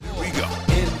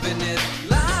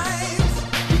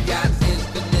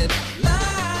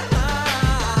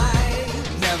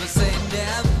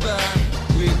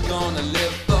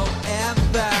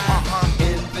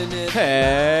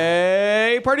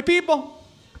Party people!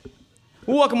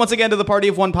 Welcome once again to the Party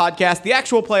of One podcast, the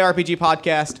actual play RPG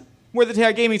podcast, where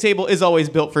the gaming table is always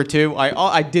built for two.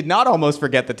 I did not almost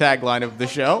forget the tagline of the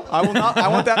show. I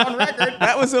want that on record.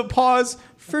 That was a pause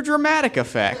for dramatic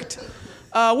effect.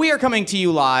 We are coming to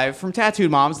you live from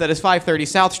Tattooed Moms, that is 530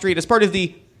 South Street, as part of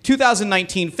the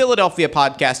 2019 Philadelphia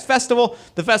Podcast Festival.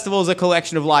 The festival is a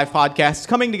collection of live podcasts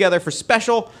coming together for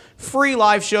special free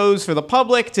live shows for the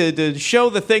public to show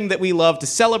the thing that we love, to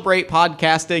celebrate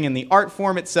podcasting and the art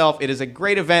form itself. It is a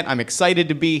great event. I'm excited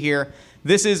to be here.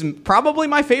 This is probably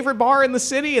my favorite bar in the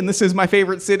city, and this is my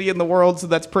favorite city in the world, so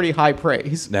that's pretty high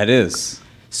praise. That is.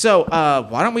 So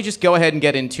why don't we just go ahead and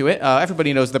get into it?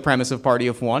 Everybody knows the premise of Party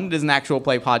of One. It is an actual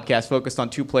play podcast focused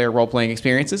on two-player role-playing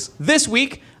experiences. This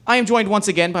week, I am joined once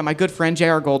again by my good friend,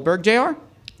 J.R. Goldberg. J.R.,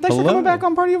 thanks for coming back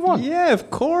on Party of One. Yeah,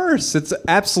 of course. It's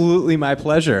absolutely my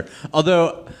pleasure.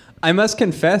 Although, I must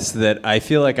confess that I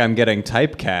feel like I'm getting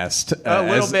typecast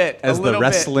as the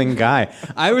wrestling guy.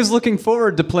 I was looking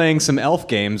forward to playing some elf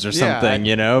games or something,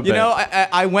 you know?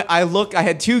 I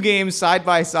had two games side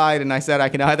by side, and I said I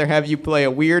can either have you play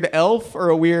a weird elf or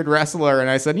a weird wrestler, and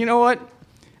I said, you know what?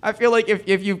 I feel like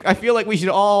I feel like we should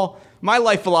all. My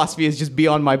life philosophy is just be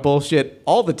on my bullshit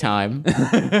all the time.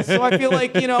 So I feel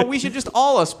like, we should just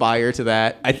all aspire to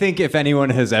that. I think if anyone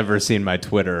has ever seen my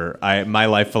Twitter, my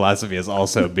life philosophy is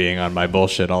also being on my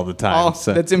bullshit all the time.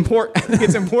 That's important. I think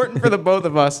it's important for the both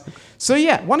of us. So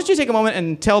yeah, why don't you take a moment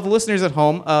and tell the listeners at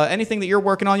home anything that you're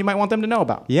working on you might want them to know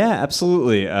about. Yeah,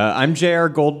 absolutely. I'm J.R.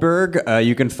 Goldberg.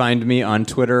 You can find me on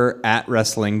Twitter at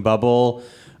WrestlingBubble.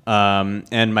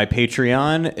 And my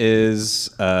Patreon is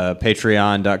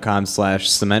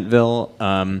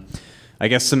patreon.com/Cementville. I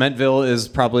guess Cementville is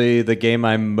probably the game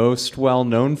I'm most well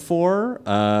known for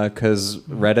because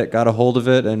Reddit got a hold of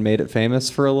it and made it famous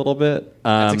for a little bit.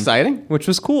 That's exciting. Which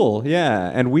was cool,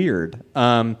 yeah, and weird.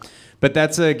 But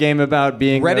that's a game about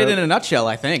being... Reddit in a nutshell,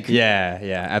 I think.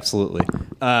 Yeah, absolutely.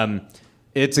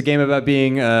 It's a game about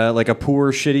being like a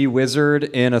poor, shitty wizard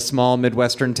in a small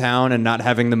Midwestern town and not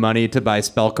having the money to buy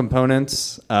spell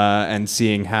components and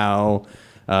seeing how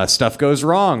stuff goes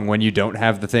wrong when you don't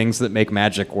have the things that make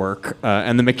magic work.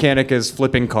 And the mechanic is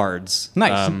flipping cards.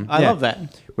 Nice. I love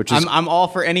that. Which is I'm all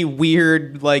for any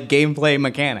weird gameplay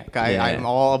mechanic. I'm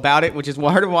all about it, which is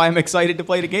part of why I'm excited to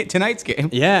play tonight's game.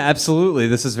 Yeah, absolutely.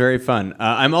 This is very fun.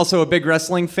 I'm also a big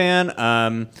wrestling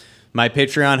fan. My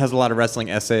Patreon has a lot of wrestling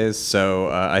essays, so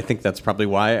I think that's probably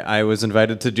why I was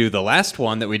invited to do the last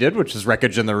one that we did, which is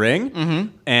Wreckage in the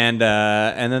Ring, and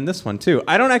then this one too.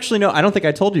 I don't actually know. I don't think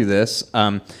I told you this,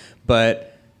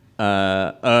 but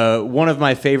one of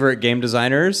my favorite game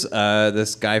designers,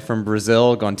 this guy from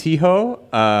Brazil,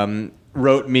 Gontijo,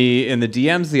 wrote me in the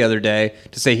DMs the other day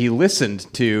to say he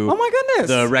listened to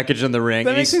the Wreckage in the Ring.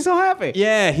 That makes me so happy.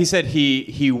 Yeah, he said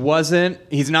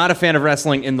he's not a fan of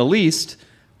wrestling in the least.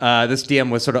 This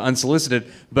DM was sort of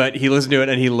unsolicited, but he listened to it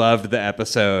and he loved the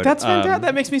episode. That's fantastic.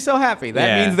 That makes me so happy.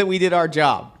 That means that we did our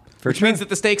job. Which means that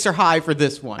the stakes are high for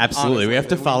this one. Absolutely. Honestly. We have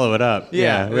to follow it up.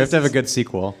 Yeah. We have to have a good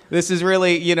sequel. This is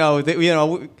really,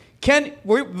 the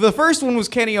first one was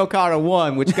Kenny Okada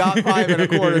 1, which got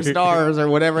 5.25 stars or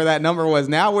whatever that number was.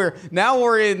 Now we're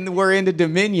into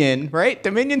Dominion, right?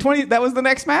 Dominion 20. That was the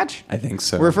next match. I think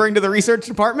so. We're referring to the research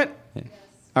department. Yeah.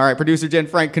 All right, producer Jen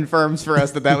Frank confirms for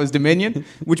us that was Dominion,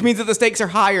 which means that the stakes are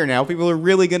higher now. People are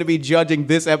really going to be judging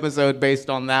this episode based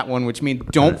on that one, which means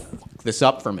don't fuck this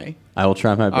up for me. I will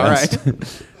try my best. All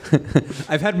right.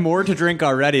 I've had more to drink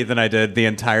already than I did the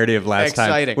entirety of last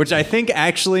time, which I think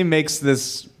actually makes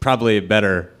this probably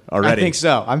better already. I think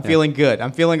so. I'm feeling good.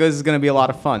 I'm feeling this is going to be a lot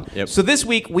of fun. Yep. So this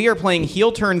week we are playing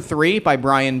Heel Turn 3 by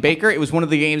Brian Baker. It was one of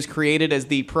the games created as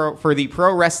for the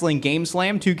Pro Wrestling Game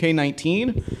Slam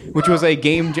 2K19, which was a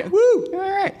game jam. Woo! All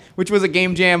right. Which was a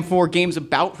game jam for games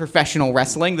about professional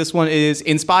wrestling. This one is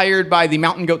inspired by the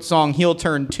Mountain Goat song Heel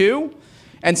Turn 2.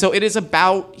 And so it is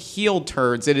about heel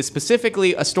turns. It is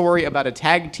specifically a story about a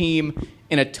tag team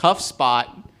in a tough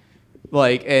spot,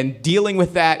 and dealing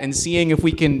with that and seeing if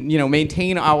we can,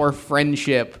 maintain our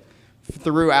friendship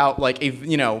throughout,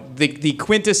 the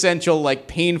quintessential,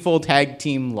 painful tag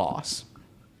team loss.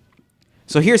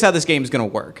 So here's how this game is going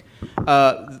to work.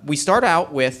 We start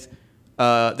out with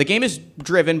the game is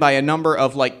driven by a number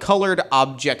of colored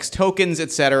objects, tokens,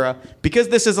 etc. Because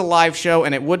this is a live show,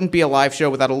 and it wouldn't be a live show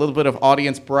without a little bit of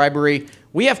audience bribery,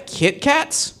 we have Kit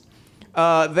Kats.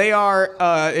 They are,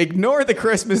 ignore the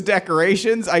Christmas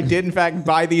decorations. I did, in fact,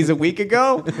 buy these a week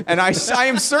ago. And I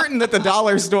am certain that the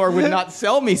dollar store would not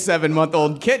sell me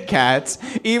 7-month-old Kit Kats,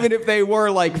 even if they were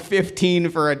like 15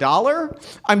 for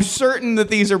 $1. I'm certain that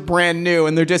these are brand new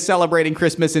and they're just celebrating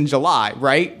Christmas in July,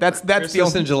 right? That's Christmas the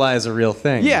only... in July is a real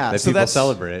thing. Yeah, that so people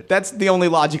celebrate. That's the only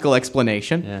logical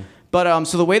explanation. Yeah. But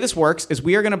so the way this works is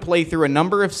we are going to play through a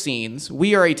number of scenes.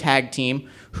 We are a tag team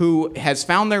who has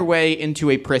found their way into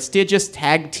a prestigious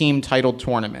tag team title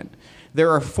tournament. There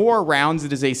are 4 rounds.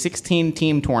 It is a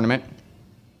 16-team tournament.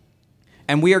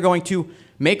 And we are going to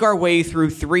make our way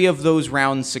through 3 of those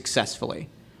rounds successfully.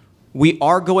 We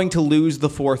are going to lose the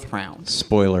 4th round.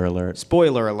 Spoiler alert.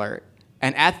 Spoiler alert.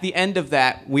 And at the end of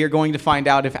that, we are going to find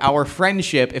out if our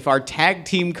friendship, if our tag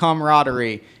team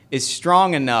camaraderie is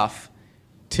strong enough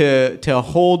to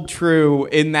hold true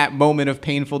in that moment of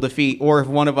painful defeat, or if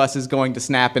one of us is going to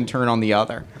snap and turn on the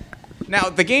other. Now,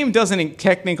 the game doesn't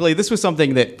technically, this was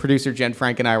something that producer Jen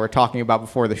Frank and I were talking about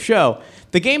before the show.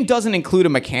 The game doesn't include a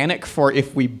mechanic for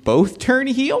if we both turn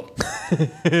heel. But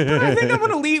I think I'm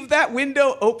going to leave that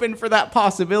window open for that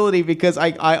possibility because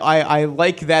I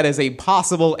like that as a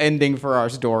possible ending for our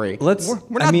story.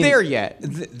 We're not there yet.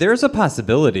 There's a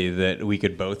possibility that we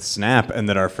could both snap and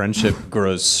that our friendship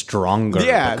grows stronger.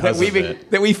 Yeah, because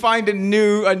that we find a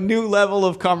new level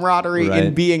of camaraderie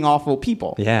in being awful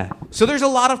people. Yeah. So there's a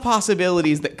lot of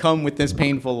possibilities that come with this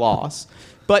painful loss.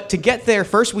 But to get there,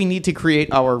 first we need to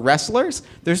create our wrestlers.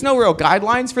 There's no real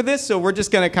guidelines for this, so we're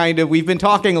just going to we've been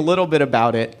talking a little bit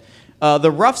about it.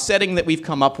 The rough setting that we've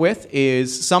come up with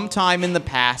is sometime in the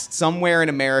past, somewhere in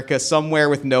America, somewhere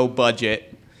with no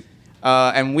budget.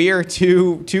 And we are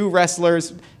two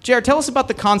wrestlers. Jared, tell us about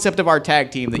the concept of our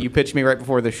tag team that you pitched me right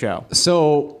before the show.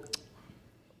 So...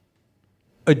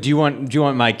 do you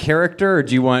want my character,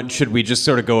 or should we just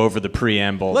sort of go over the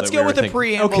preamble? Let's go with the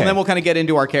preamble, and then we'll kind of get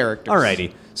into our characters.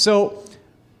 Alrighty. So,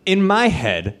 in my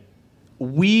head,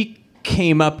 we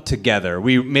came up together.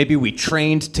 We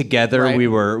trained together. Right. We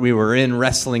were in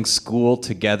wrestling school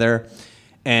together,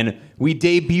 and we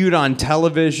debuted on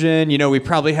television. You know, we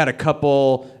probably had a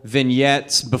couple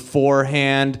vignettes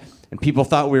beforehand, and people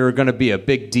thought we were going to be a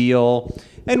big deal.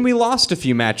 And we lost a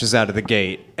few matches out of the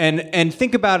gate. And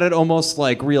think about it almost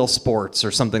like real sports or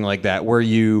something like that, where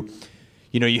you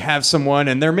have someone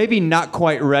and they're maybe not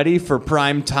quite ready for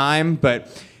prime time,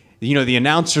 but the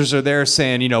announcers are there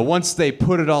saying, once they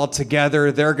put it all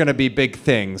together, they're going to be big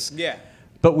things. Yeah.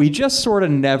 But we just sort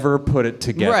of never put it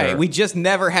together. Right. We just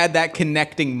never had that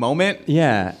connecting moment.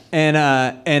 Yeah.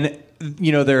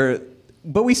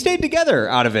 But we stayed together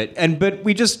out of it. But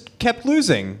we just kept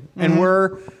losing. And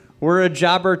we're a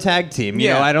jobber tag team. You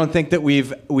know, I don't think that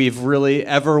we've really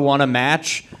ever won a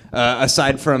match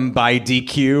aside from by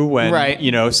DQ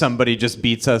when somebody just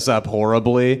beats us up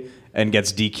horribly and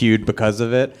gets DQ'd because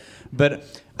of it. But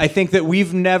I think that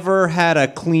we've never had a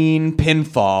clean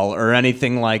pinfall or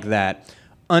anything like that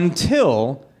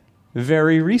until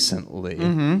very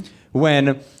recently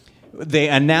when they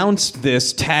announced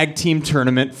this tag team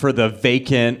tournament for the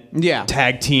vacant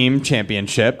tag team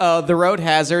championship. The Road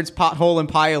Hazards, Pothole and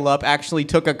Pile Up, actually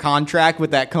took a contract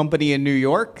with that company in New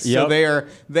York. So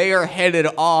they are headed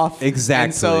off. Exactly.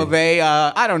 And so they,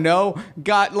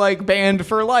 got banned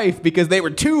for life because they were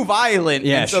too violent.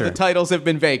 Yeah, and so the titles have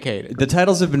been vacated. The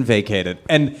titles have been vacated.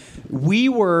 And we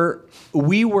were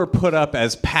put up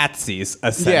as patsies,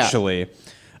 essentially. Yeah.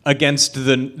 Against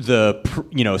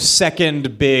the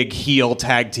second big heel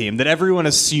tag team that everyone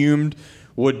assumed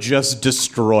would just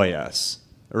destroy us,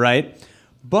 right?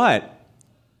 But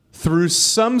through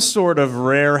some sort of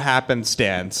rare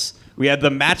happenstance, we had the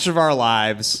match of our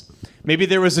lives. Maybe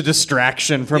there was a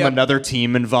distraction from another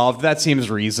team involved. That seems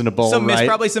reasonable, right?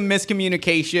 Probably some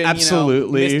miscommunication.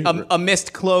 Absolutely. A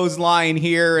missed clothesline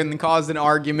here and caused an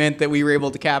argument that we were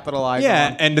able to capitalize on.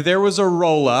 Yeah, and there was a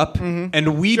roll-up,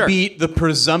 and we beat the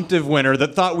presumptive winner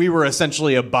that thought we were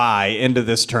essentially a bye into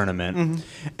this tournament.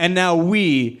 And now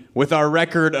we, with our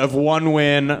record of 1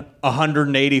 win,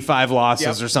 185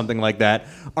 losses or something like that,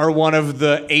 are one of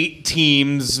the 8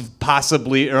 teams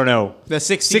the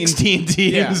 16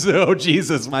 teams. Yeah. Oh,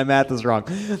 Jesus, my math is wrong.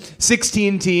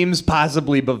 16 teams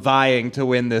possibly vying to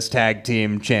win this tag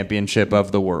team championship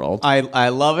of the world. I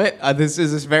love it. This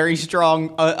is very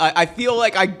strong. I feel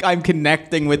like I'm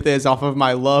connecting with this off of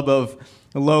my love of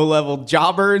low-level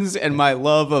jobbers and my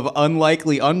love of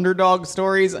unlikely underdog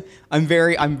stories. I'm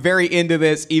very into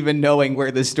this, even knowing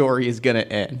where the story is going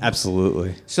to end.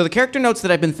 Absolutely. So the character notes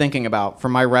that I've been thinking about for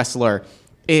my wrestler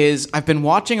is I've been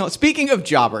watching, speaking of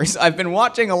jobbers, I've been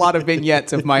watching a lot of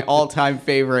vignettes of my all-time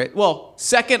favorite, well,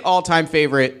 second all-time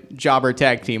favorite jobber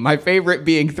tag team. My favorite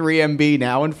being 3MB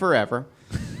Now and Forever.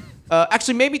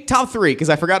 Actually, maybe top 3, because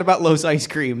I forgot about Los Ice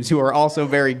Creams, who are also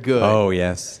very good. Oh,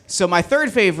 yes. So my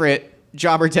third favorite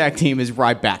jobber tag team is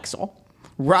Rybaxel.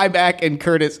 Ryback and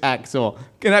Curtis Axel.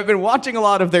 And I've been watching a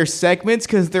lot of their segments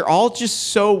because they're all just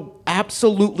so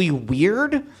absolutely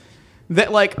weird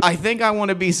that, like, I think I want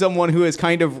to be someone who is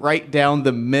kind of right down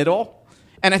the middle.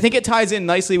 And I think it ties in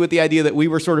nicely with the idea that we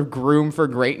were sort of groomed for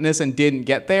greatness and didn't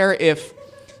get there. If,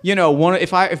 you know,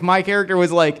 if my character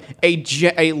was like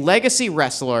a legacy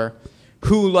wrestler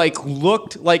who like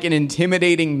looked like an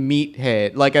intimidating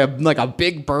meathead, like a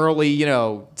big burly, you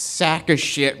know, sack of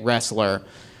shit wrestler,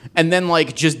 and then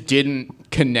like just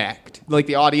didn't connect. Like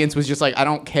the audience was just like, I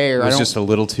don't care. It was just a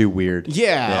little too weird.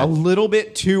 Yeah, a little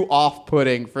bit too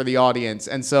off-putting for the audience.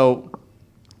 And so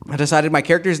I decided my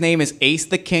character's name is Ace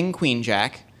the King Queen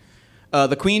Jack.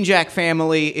 The Queen Jack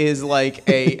family is like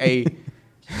a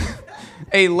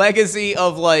a legacy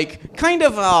of like kind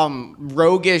of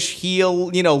roguish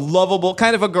heel, you know, lovable,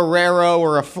 kind of a Guerrero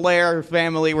or a Flair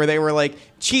family where they were like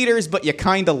cheaters, but you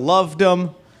kind of loved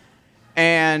them.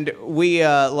 And we,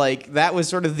 like, that was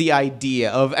sort of the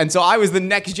idea of, and so I was the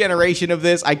next generation of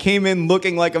this. I came in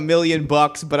looking like $1 million,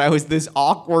 but I was this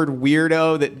awkward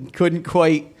weirdo that couldn't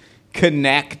quite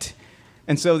connect.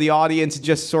 And so the audience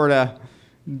just sort of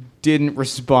didn't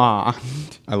respond.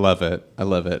 I love it. I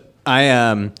love it.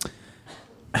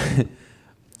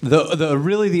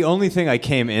 The only thing I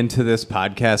came into this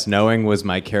podcast knowing was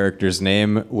my character's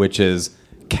name, which is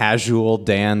Casual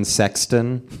Dan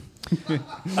Sexton. I'm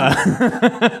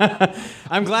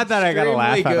glad that I got a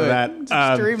laugh out of that. It's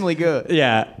extremely good.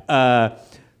 Yeah.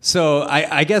 So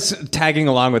I guess tagging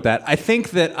along with that, I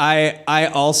think that I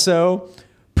also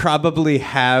probably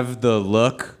have the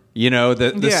look, you know,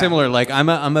 the similar, like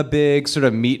I'm a big sort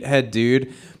of meathead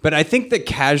dude, but I think the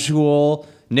Casual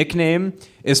nickname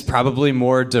is probably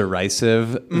more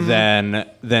derisive than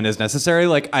is necessary.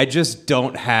 Like I just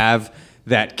don't have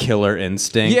that killer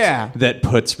instinct that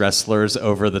puts wrestlers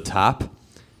over the top.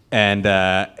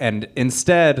 And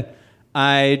instead,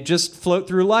 I just float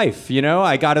through life. You know,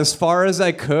 I got as far as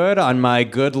I could on my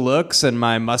good looks and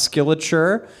my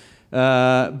musculature.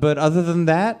 But other than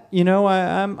that, you know,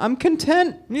 I'm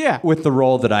content with the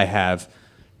role that I have.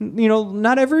 You know,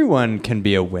 not everyone can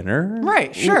be a winner.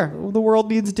 Right, sure. The world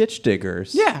needs ditch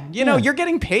diggers. Yeah, you know, you're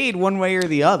getting paid one way or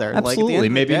the other. Absolutely.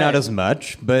 Like, maybe not as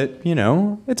much, but, you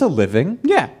know, it's a living.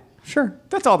 Yeah. Sure.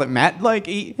 That's all that matters. Like,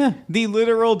 the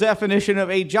literal definition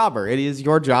of a jobber. It is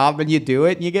your job, and you do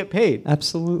it, and you get paid.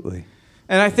 Absolutely.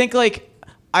 And I think, like,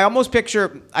 I almost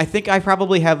picture, I think I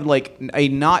probably have, like, a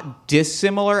not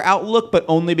dissimilar outlook, but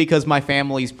only because my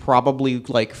family's probably,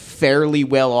 like, fairly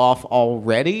well off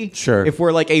already. Sure. If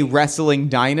we're, like, a wrestling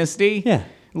dynasty. Yeah.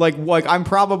 Like I'm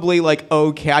probably, like,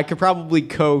 okay, I could probably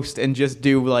coast and just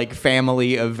do, like,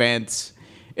 family events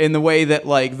in the way that,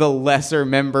 like, the lesser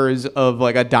members of,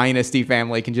 like, a dynasty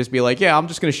family can just be like, yeah, I'm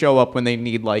just going to show up when they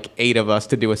need, like, 8 of us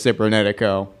to do a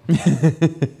Cybernetico.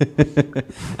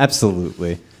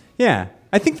 Absolutely. Yeah.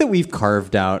 I think that we've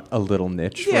carved out a little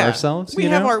niche for ourselves. We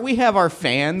have our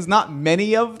fans, not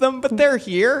many of them, but they're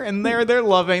here and they're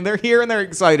loving. They're here and they're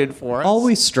excited for us. All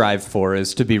we strive for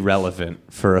is to be relevant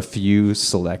for a few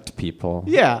select people.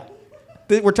 Yeah.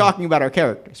 We're talking about our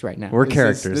characters right now. We're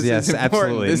characters, yes,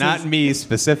 absolutely. Not me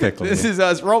specifically. This is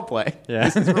us roleplay. Yeah.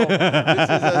 This is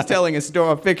us telling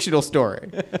a fictional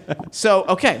story. So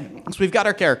we've got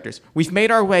our characters. We've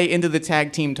made our way into the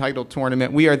tag team title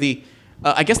tournament. We are the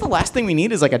I guess the last thing we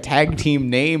need is like a tag team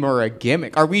name or a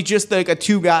gimmick. Are we just like a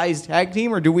 2 guys tag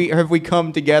team, or have we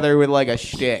come together with like a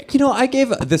shtick? You know, I gave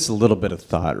this a little bit of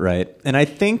thought, right? And I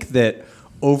think that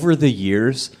over the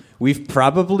years, we've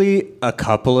probably a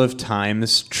couple of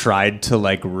times tried to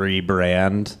like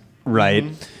rebrand, right?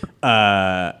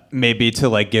 Maybe to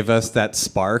like give us that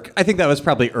spark. I think that was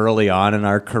probably early on in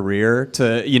our career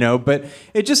to, you know, but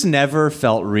it just never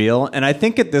felt real. And I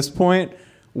think at this point,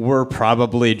 we're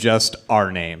probably just our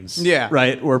names. Yeah.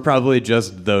 Right? We're probably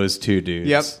just those 2 dudes.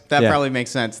 Yep. That probably makes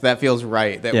sense. That feels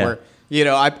right. That we're, you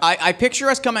know, I picture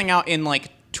us coming out in like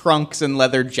trunks and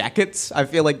leather jackets. I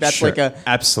feel like that's like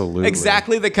absolutely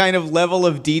exactly the kind of level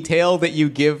of detail that you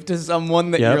give to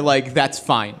someone that you're like, that's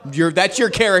fine. That's your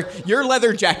character, your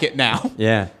leather jacket now.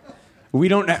 Yeah. We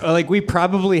don't like. We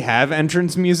probably have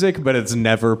entrance music, but it's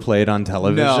never played on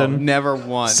television. No, never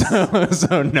once.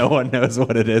 So no one knows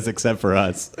what it is except for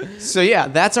us. So yeah,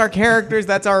 that's our characters.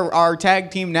 That's our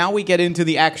tag team. Now we get into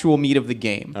the actual meat of the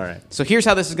game. All right. So here's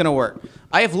how this is going to work.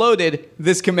 I have loaded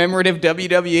this commemorative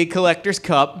WWE Collector's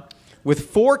Cup with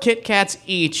 4 Kit Kats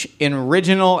each in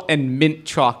original and mint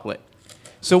chocolate.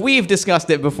 So we've discussed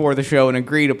it before the show and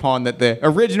agreed upon that the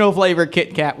original flavor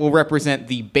Kit Kat will represent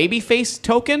the babyface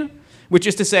token, which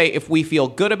is to say, if we feel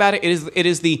good about it, it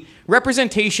is the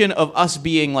representation of us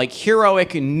being like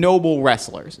heroic, noble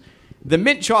wrestlers. The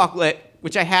mint chocolate,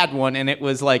 which I had one, and it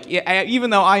was like, even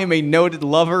though I am a noted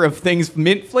lover of things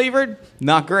mint flavored,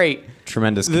 not great.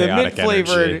 Tremendous The chaotic mint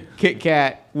flavored energy. Kit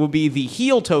Kat will be the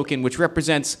heel token, which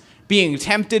represents being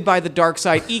tempted by the dark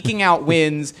side, eking out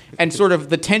wins, and sort of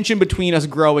the tension between us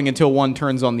growing until one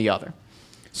turns on the other.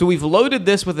 So we've loaded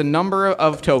this with a number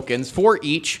of tokens, 4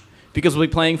 each, because we'll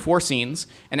be playing 4 scenes.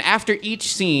 And after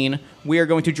each scene, we are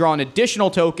going to draw an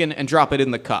additional token and drop it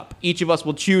in the cup. Each of us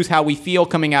will choose how we feel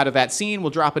coming out of that scene.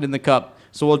 We'll drop it in the cup.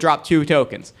 So we'll drop 2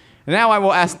 tokens. And now I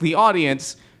will ask the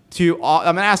audience I'm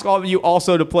going to ask all of you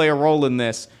also to play a role in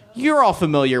this. You're all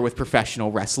familiar with professional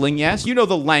wrestling, yes? You know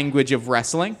the language of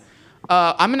wrestling.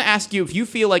 I'm going to ask you if you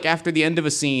feel like after the end of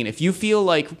a scene, if you feel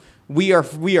like we are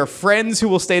friends who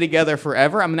will stay together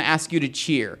forever, I'm going to ask you to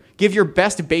cheer. Give your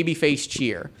best babyface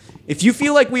cheer. If you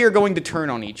feel like we are going to turn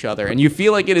on each other and you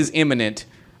feel like it is imminent,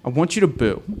 I want you to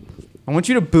boo. I want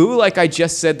you to boo like I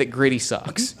just said that Gritty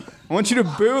sucks. I want you to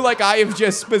boo like I have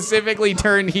just specifically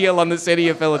turned heel on the city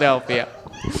of Philadelphia.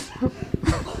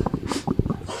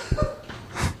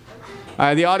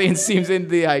 The audience seems into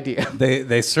the idea.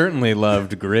 They certainly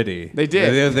loved Gritty. They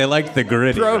did. They liked the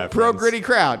Gritty Pro Gritty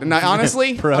crowd. And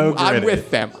honestly, I'm Gritty. with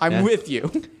them. I'm with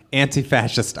you.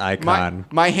 Anti-fascist icon.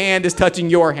 My hand is touching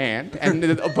your hand, and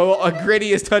a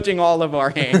Gritty is touching all of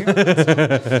our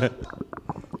hands.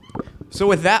 So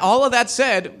with that, all of that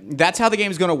said, that's how the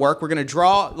game's going to work. We're going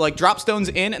to drop stones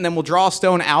in, and then we'll draw a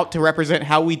stone out to represent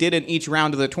how we did in each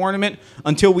round of the tournament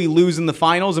until we lose in the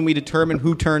finals and we determine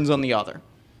who turns on the other.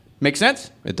 Make sense?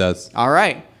 It does. All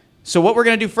right. So what we're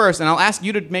going to do first, and I'll ask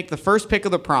you to make the first pick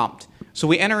of the prompt. So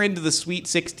we enter into the Sweet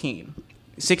 16.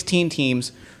 16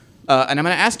 teams. And I'm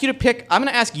going to ask you to pick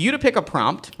a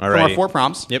prompt from our 4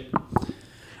 prompts. Yep.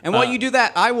 And while you do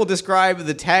that, I will describe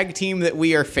the tag team that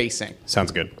we are facing.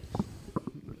 Sounds good.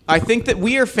 I think that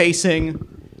we are facing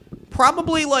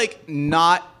probably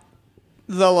not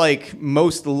the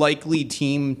most likely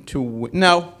team to win.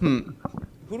 No.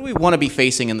 Who do we want to be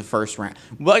facing in the first round?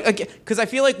 Because I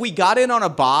feel like we got in on a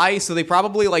bye, so they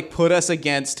probably put us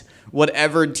against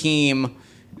whatever team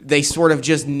they sort of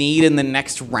just need in the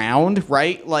next round,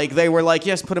 right? They were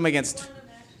yes, put them against.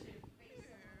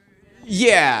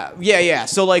 Yeah.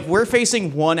 So we're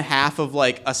facing one half of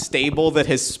a stable that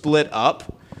has split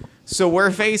up. So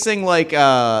we're facing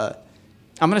I'm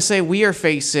gonna say we are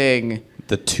facing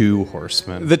the 2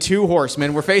 horsemen. The 2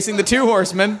 horsemen. We're facing the 2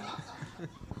 horsemen.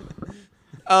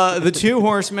 The 2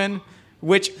 horsemen,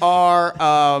 which are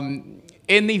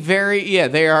in the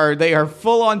they are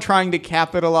full on trying to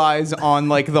capitalize on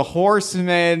the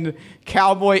horseman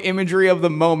cowboy imagery of the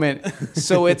moment.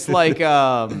 So it's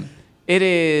it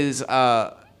is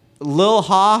Lil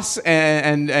Haas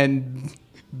and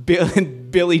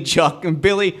Billy Chuck and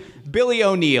Billy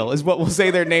O'Neill is what we'll say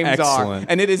their names Excellent. are.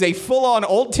 And it is a full-on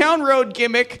Old Town Road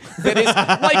gimmick that is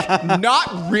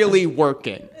not really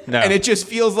working. No. And it just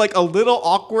feels a little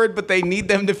awkward, but they need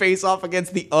them to face off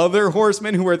against the other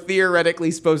horsemen who are theoretically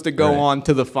supposed to go on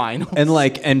to the final.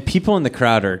 And people in the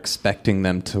crowd are expecting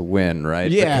them to win,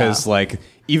 right? Yeah. Because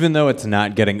even though it's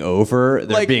not getting over,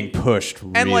 they're being pushed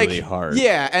really hard.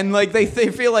 Yeah, and they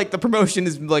feel like the promotion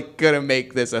is gonna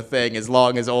make this a thing as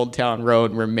long as Old Town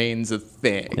Road remains a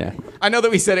thing. Yeah. I know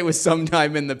that we said it was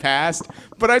sometime in the past,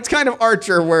 but it's kind of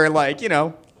Archer where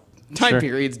time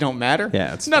periods don't matter.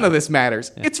 Yeah, it's none fine. of this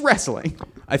matters. Yeah. It's wrestling.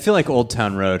 I feel like Old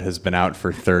Town Road has been out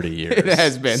for 30 years. It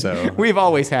has been. So. We've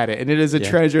always had it, and it is a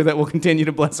treasure that will continue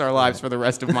to bless our lives for the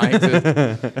rest of my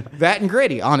existence. That and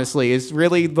Gritty, honestly, is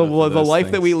really the life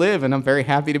things. that we live, and I'm very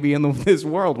happy to be in this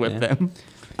world with them.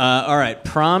 All right,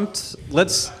 prompt.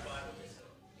 Let's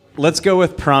go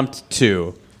with prompt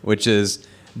 2, which is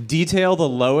detail the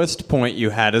lowest point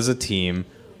you had as a team.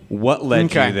 What led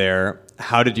you there?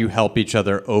 How did you help each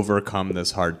other overcome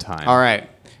this hard time? All right.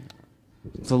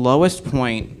 The lowest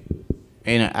point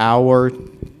in our...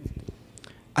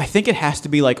 I think it has to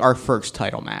be our first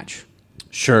title match.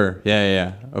 Sure.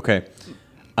 Yeah. Okay.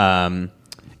 And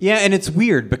it's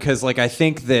weird because I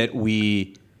think that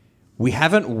we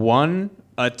haven't won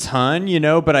a ton,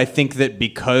 but I think that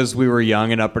because we were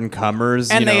young and up and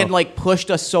comers, and they had pushed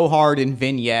us so hard in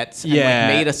vignettes and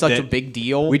made us such a big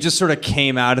deal. We just sort of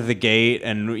came out of the gate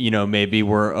and maybe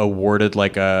were awarded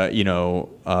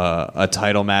a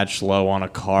title match low on a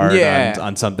card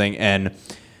on something and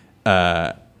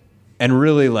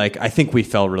really I think we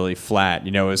fell really flat.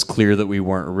 It was clear that we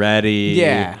weren't ready.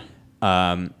 Yeah.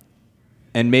 And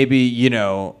maybe,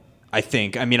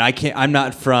 I'm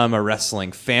not from a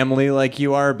wrestling family like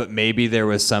you are, but maybe there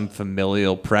was some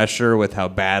familial pressure with how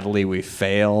badly we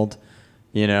failed,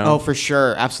 Oh, for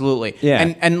sure. Absolutely.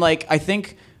 Yeah. And like, I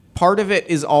think part of it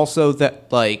is also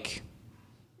that, like,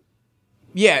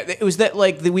 yeah, it was that,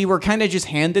 like, we were kind of just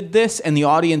handed this and the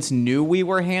audience knew we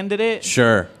were handed it.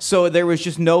 Sure. So there was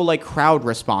just no, like, crowd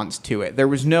response to it. There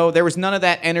was none of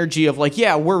that energy of, like,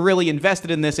 yeah, we're really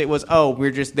invested in this. It was,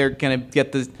 they're going to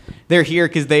get this, they're here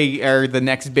because they are the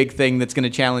next big thing that's going to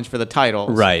challenge for the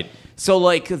titles. Right. So,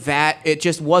 like, that, it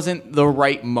just wasn't the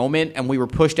right moment and we were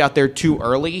pushed out there too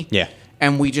early. Yeah.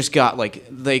 And we just got,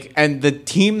 and the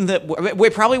team that,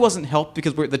 it probably wasn't helped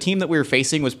because the team that we were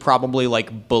facing was probably,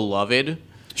 like, beloved.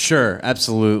 Sure,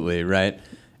 absolutely, right.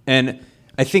 And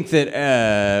I think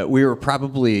that we were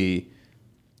probably,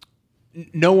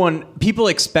 people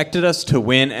expected us to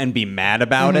win and be mad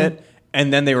about it.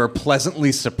 And then they were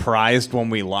pleasantly surprised when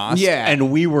we lost. Yeah.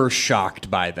 And we were shocked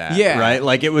by that. Yeah. Right?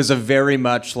 Like, it was a very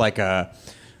much like an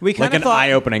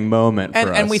eye-opening moment for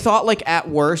us. And we thought, like, at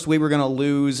worst, we were going to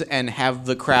lose and have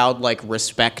the crowd, like,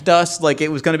 respect us. Like, it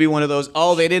was going to be one of those,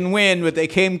 they didn't win, but they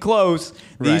came close.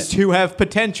 These two have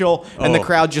potential. And the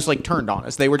crowd just, like, turned on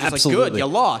us. They were just Absolutely. like, good, you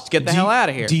lost. Get the hell out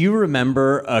of here. Do you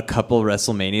remember a couple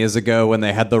WrestleManias ago when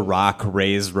they had The Rock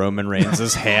raise Roman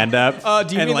Reigns' hand up?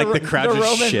 Do you mean the crowd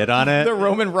just shit on it? The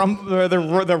Roman Rumble.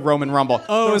 The Roman Rumble.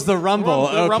 Oh, it was the Rumble.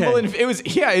 The Rumble. It was, in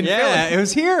Philly. It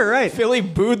was here, right. Philly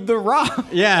booed The Rock.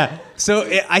 Yeah. So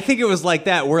I think it was like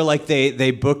that, where like they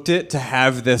booked it to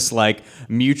have this like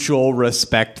mutual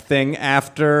respect thing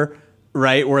after,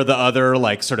 right? Where the other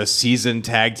like sort of seasoned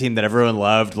tag team that everyone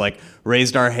loved like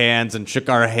raised our hands and shook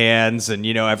our hands and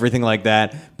everything like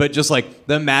that. But just like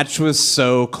the match was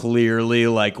so clearly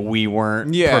like we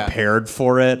weren't prepared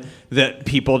for it that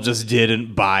people just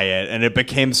didn't buy it, and it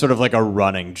became sort of like a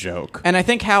running joke. And I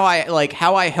think how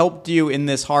I helped you in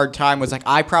this hard time was like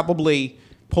I probably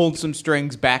pulled some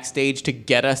strings backstage to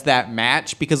get us that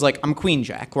match because like I'm Queen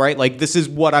Jack, right? Like this is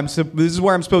where I'm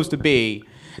supposed to be.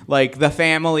 Like the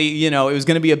family, it was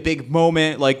going to be a big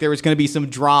moment. Like there was going to be some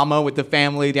drama with the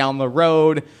family down the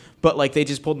road, but like they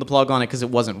just pulled the plug on it because it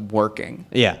wasn't working.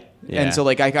 Yeah. And so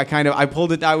like I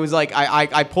pulled it. I was like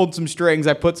I pulled some strings.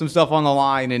 I put some stuff on the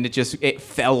line, and it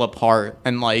fell apart.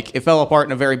 And like it fell apart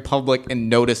in a very public and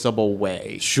noticeable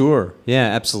way. Sure. Yeah.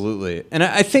 Absolutely. And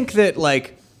I think that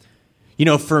like,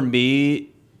 for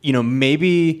me,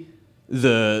 maybe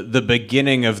the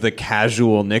beginning of the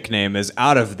casual nickname is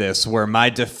out of this, where my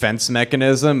defense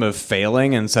mechanism of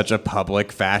failing in such a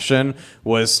public fashion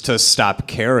was to stop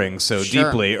caring so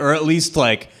deeply, or at least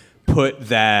like put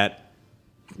that,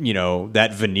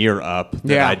 that veneer up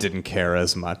that I didn't care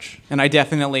as much. And I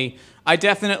definitely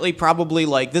probably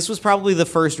like, this was probably the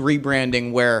first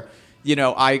rebranding where,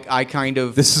 I kind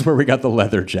of... This is where we got the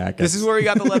leather jackets.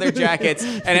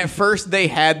 And at first they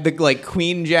had the like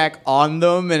Queen Jack on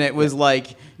them, and it was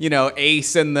like,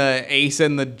 Ace and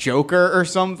the Joker or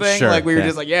something. Sure, like we were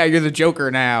just like, yeah, you're the Joker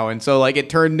now. And so like it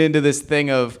turned into this thing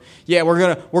of, yeah, we're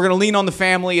gonna lean on the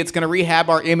family. It's gonna rehab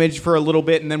our image for a little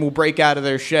bit, and then we'll break out of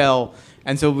their shell.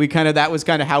 And so that was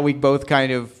kind of how we both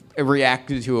kind of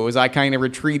reacted to it. Was I kind of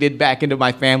retreated back into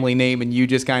my family name, and you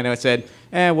just kind of said,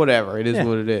 whatever, it is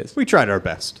what it is. We tried our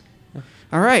best.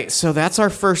 All right, so that's our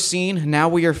first scene. Now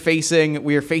we are facing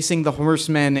the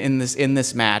horsemen in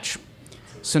this match.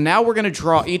 So now we're gonna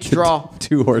draw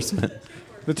two horsemen.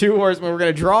 The two horsemen. We're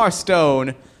gonna draw a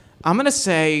stone. I'm gonna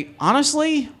say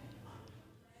honestly,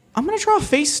 I'm gonna draw a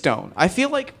face stone.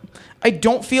 I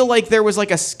don't feel like there was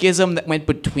like a schism that went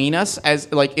between us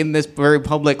as like in this very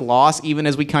public loss, even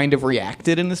as we kind of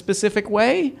reacted in a specific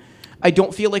way. I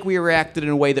don't feel like we reacted in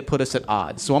a way that put us at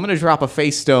odds. So I'm going to drop a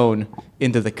face stone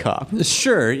into the cup.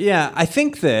 Sure. Yeah. I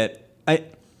think that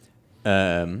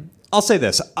I'll say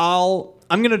this. I'm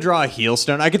going to draw a heel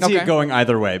stone. I could see it going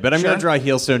either way, but I'm going to draw a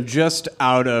heel stone just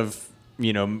out of,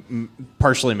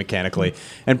 partially mechanically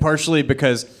and partially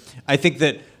because I think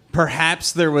that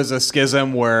perhaps there was a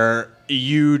schism where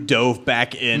you dove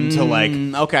back into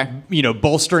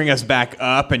bolstering us back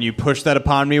up, and you pushed that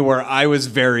upon me where I was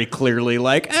very clearly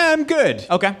like, I'm good.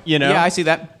 Okay. Yeah, I see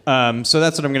that. So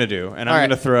that's what I'm going to do. And I'm going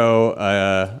to throw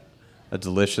a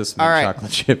delicious mint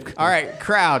chocolate chip cookie. All right,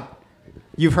 crowd.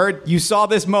 You saw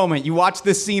this moment. You watched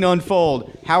this scene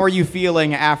unfold. How are you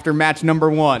feeling after match number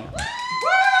 1?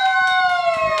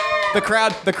 The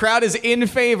crowd is in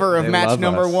favor of match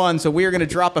number 1, so we are going to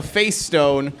drop a face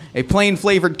stone, a plain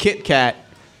flavored Kit Kat,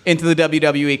 into the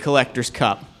WWE Collector's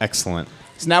Cup. Excellent.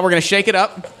 So now we're going to shake it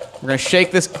up. We're going to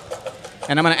shake this,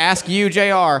 and I'm going to ask you,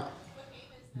 JR,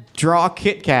 draw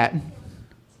Kit Kat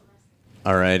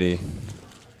Alrighty.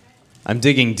 I'm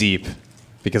digging deep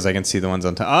because I can see the ones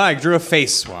on top. Oh, I drew a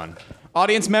face one.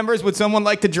 Audience members, would someone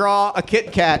like to draw a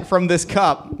Kit Kat from this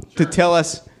cup to tell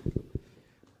us?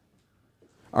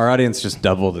 Our audience just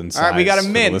doubled in size. All right, we got a for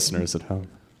the mint. listeners at home.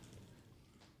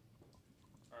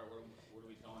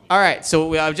 All right, so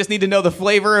we just need to know the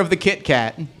flavor of the Kit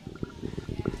Kat.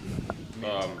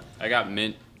 I got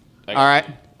mint. All right.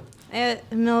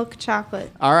 Milk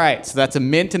chocolate. All right, so that's a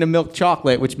mint and a milk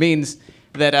chocolate, which means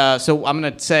that. So I'm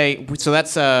gonna say. So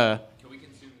that's. Can we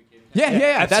consume the Kit Kat?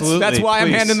 Yeah. That's absolutely, why I'm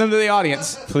please. handing them to the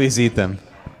audience. Please eat them.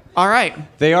 All right.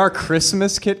 They are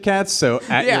Christmas Kit Kats, so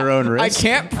at your own risk. I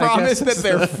can't promise guess. that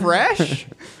they're fresh.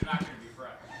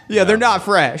 Yeah, they're not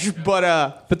fresh,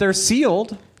 but But they're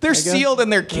sealed. they're I guess. sealed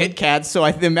and they're Kit Kats, so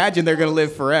I imagine they're gonna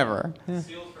live forever. Sealed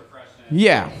for freshness.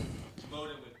 Yeah,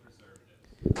 Loaded with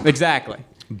preservatives. exactly.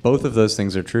 Both of those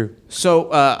things are true.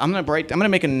 So I'm gonna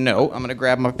make a note. I'm gonna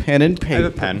grab my pen and I paper.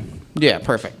 have a pen. Yeah,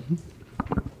 perfect.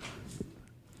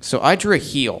 So I drew a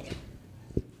heel.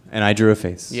 And I drew a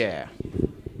face. Yeah.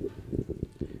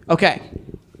 Okay.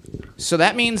 So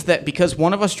that means that because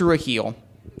one of us drew a heel,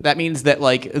 that means that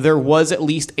like there was at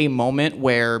least a moment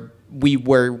where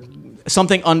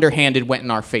something underhanded went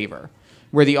in our favor,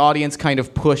 where the audience kind of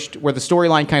where the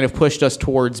storyline kind of pushed us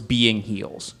towards being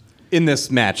heels. In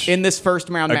this match. In this first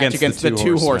round match against the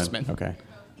two horsemen. Okay.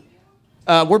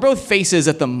 We're both faces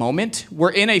at the moment.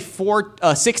 We're in a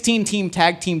 16-team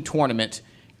tag team tournament,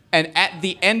 and at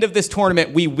the end of this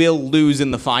tournament, we will lose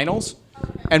in the finals.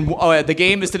 And the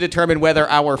game is to determine whether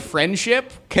our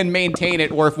friendship can maintain it,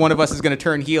 or if one of us is going to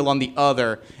turn heel on the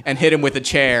other and hit him with a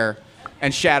chair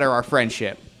and shatter our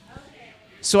friendship.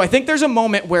 So I think there's a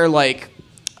moment where, like,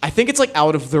 I think it's like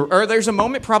there's a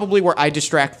moment probably where I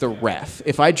distract the ref.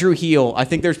 If I drew heel, I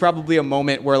think there's probably a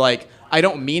moment where, like, I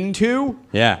don't mean to.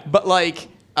 Yeah. But, like,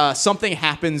 something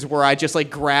happens where I just, like,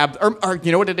 grab, or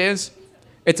you know what it is?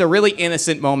 It's a really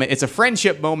innocent moment. It's a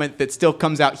friendship moment that still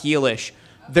comes out heelish.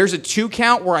 There's a 2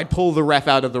 count where I pull the ref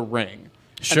out of the ring.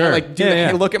 Sure. And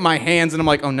I, like, look at my hands and I'm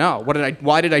like, oh no,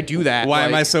 why did I do that? Why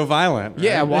am Like, I so violent?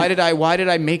 Yeah, why did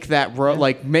I make that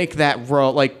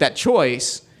that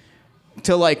choice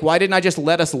to, like, why didn't I just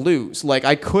let us lose? Like,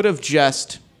 I could have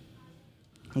just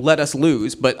let us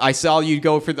lose, but I saw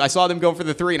them go for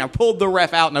the 3 and I pulled the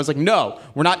ref out and I was like, no,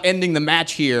 we're not ending the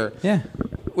match here. Yeah.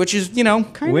 Which is, kind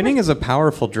of Winning is a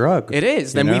powerful drug. it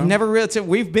is. Then we've never really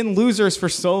we've been losers for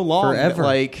so long that, Forever.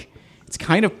 like, it's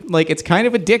kind of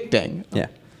addicting. Yeah.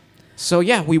 So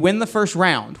yeah, we win the first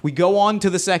round. We go on to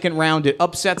the second round. It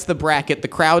upsets the bracket. The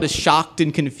crowd is shocked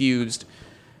and confused.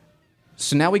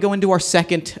 So now we go into our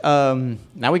second. Round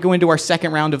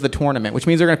of the tournament, which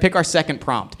means we're going to pick our second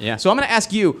prompt. Yeah. So I'm going to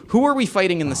ask you, who are we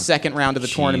fighting in the second round of the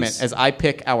tournament? jeez. As I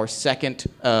pick our second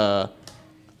of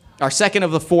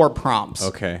the 4 prompts.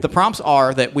 Okay. The prompts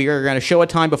are that we are going to show a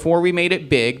time before we made it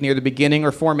big, near the beginning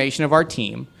or formation of our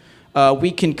team.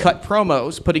 We can cut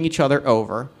promos, putting each other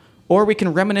over, or we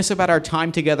can reminisce about our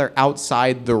time together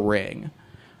outside the ring.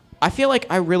 I feel like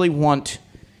I really want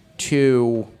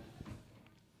to.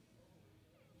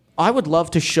 I would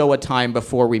love to show a time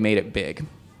before we made it big.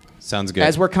 Sounds good.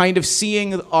 As we're kind of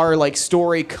seeing our, like,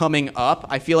 story coming up,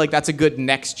 I feel like that's a good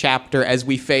next chapter as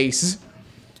we face.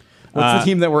 What's the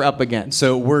team that we're up against?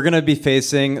 So we're going to be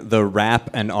facing the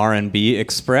Rap and R&B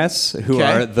Express, who Okay.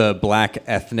 are the black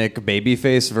ethnic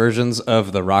babyface versions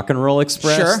of the Rock and Roll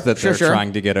Express Sure, that they're sure.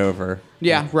 trying to get over.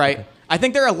 Yeah, right. I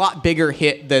think they're a lot bigger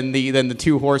hit than the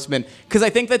two horsemen, because I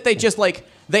think that they just, like,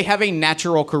 they have a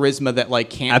natural charisma that, like,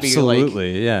 can't be, like...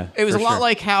 Absolutely, yeah. It was for a lot sure.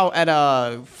 like how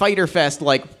at Fighter Fest,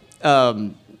 like,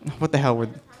 what the hell were...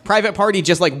 Private Party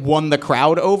just, like, won the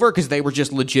crowd over because they were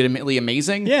just legitimately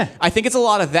amazing. Yeah. I think it's a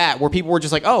lot of that where people were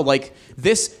just like, oh, like,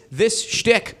 this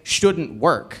shtick shouldn't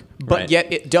work. But Right.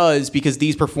 yet it does because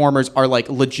these performers are, like,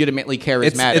 legitimately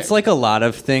charismatic. It's like a lot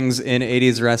of things in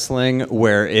 80s wrestling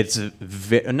where it's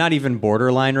not even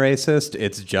borderline racist,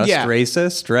 it's just Yeah.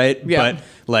 racist, right? Yeah. But,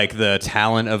 like, the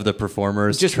talent of the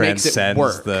performers Just makes it transcends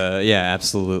work. Yeah,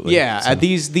 absolutely. Yeah, So-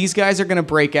 these guys are going to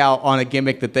break out on a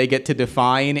gimmick that they get to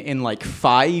define in, like,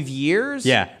 5 years.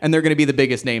 Yeah. And they're going to be the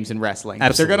biggest names in wrestling.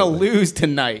 But they're going Absolutely. to lose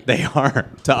tonight. They are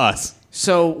to us.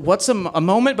 So what's a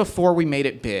moment before we made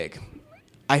it big?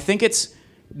 I think it's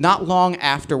not long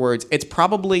afterwards. It's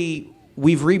probably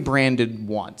we've rebranded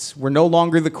once. We're no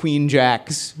longer the Queen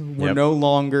Jacks. We're Yep. no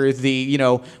longer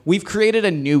we've created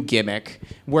a new gimmick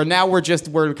where now we're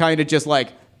kind of just like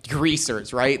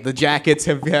greasers, right? The jackets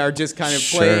are just kind of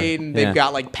Sure, plain. They've yeah.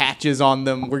 got like patches on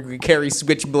them. We carry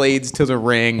switchblades to the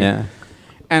ring. Yeah.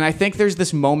 And I think there's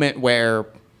this moment where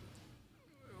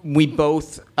we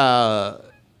both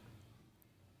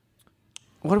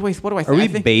What do I think? Are we I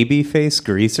think, babyface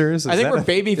greasers? I think we're Is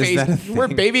that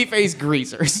a babyface thing?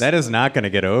 greasers. That is not going to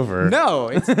get over. No,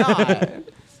 it's not.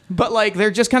 But like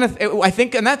they're just kind of I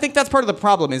think that's part of the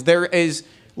problem is there is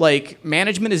like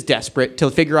management is desperate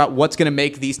to figure out what's going to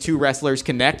make these two wrestlers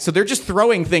connect. So they're just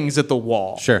throwing things at the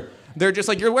wall. Sure. They're just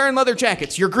like, you're wearing leather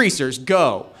jackets, you're greasers,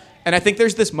 go. And I think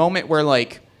there's this moment where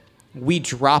like we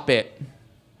drop it.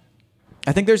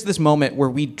 I think there's this moment where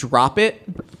we drop it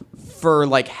for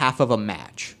like half of a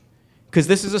match. Because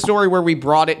this is a story where we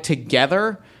brought it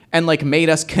together and like made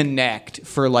us connect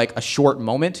for like a short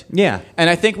moment. Yeah. And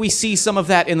I think we see some of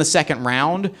that in the second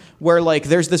round where like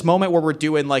there's this moment where we're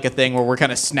doing like a thing where we're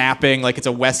kind of snapping like it's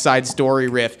a West Side Story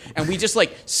riff and we just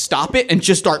like stop it and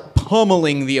just start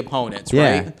pummeling the opponents,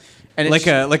 Yeah. right? And like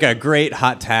a great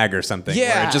hot tag or something.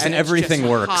 yeah, where just and it's everything just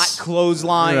works. Hot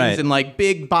clotheslines Right. and like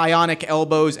big bionic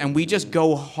elbows, and we just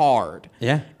go hard.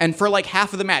 Yeah. And for like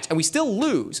half of the match, and we still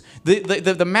lose.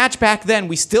 The match back then,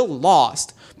 we still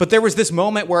lost, but there was this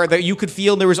moment where that you could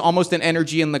feel there was almost an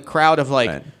energy in the crowd of like,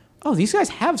 Right. oh, these guys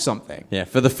have something. Yeah,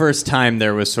 for the first time,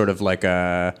 there was sort of like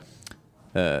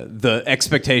the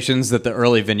expectations that the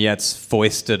early vignettes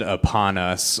foisted upon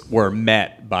us were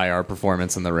met by our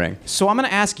performance in the ring. So I'm going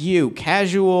to ask you,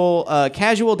 casual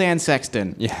Dan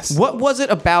Sexton. Yes. What was it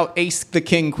about Ace the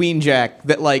King Queen Jack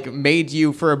that like made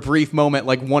you for a brief moment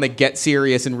like want to get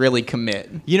serious and really commit?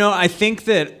 You know, I think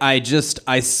that I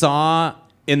saw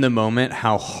in the moment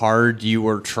how hard you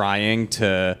were trying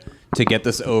to get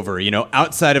this over. You know,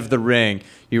 outside of the ring,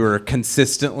 you were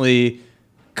consistently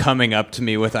coming up to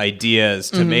me with ideas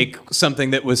to make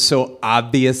something that was so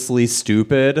obviously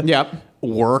stupid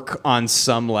work on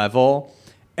some level.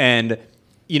 And,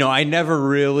 you know, I never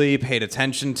really paid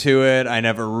attention to it. I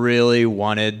never really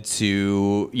wanted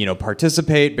to, you know,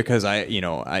 participate because I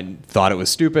thought it was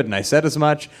stupid and I said as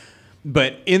much.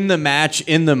 But in the match,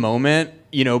 in the moment,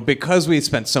 you know, because we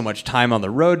spent so much time on the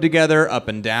road together, up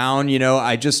and down, you know,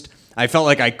 I felt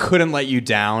like I couldn't let you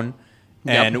down.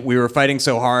 And we were fighting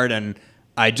so hard, and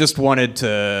I just wanted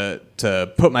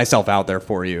to put myself out there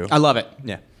for you. I love it.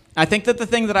 Yeah. I think that the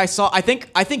thing that I saw, I think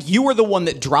you were the one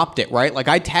that dropped it, right? Like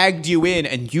I tagged you in,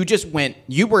 and you just went.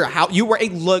 You were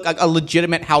a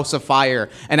legitimate house of fire,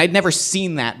 and I'd never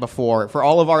seen that before for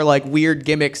all of our like weird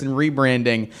gimmicks and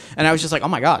rebranding. And I was just like, oh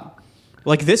my god,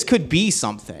 like this could be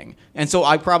something. And so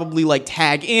I probably like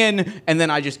tag in, and then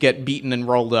I just get beaten and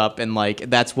rolled up, and like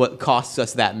that's what costs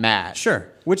us that match. Sure.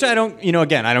 Which I don't, you know,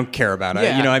 again, I don't care about.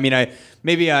 Yeah.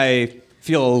 I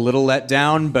feel a little let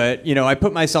down, but, you know, I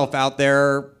put myself out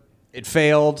there. It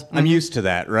failed. I'm used to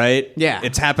that, right? Yeah.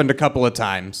 It's happened a couple of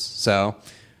times. So,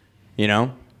 you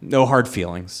know, no hard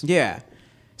feelings. Yeah.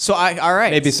 So all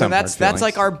right. Maybe so some hard that's feelings.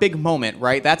 like our big moment,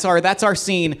 right? That's our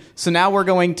scene. So now we're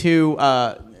going to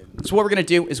so what we're going to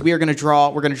do is we're going to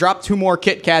drop 2 more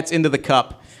Kit Kats into the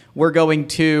cup. I'm going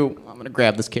to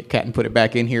grab this Kit Kat and put it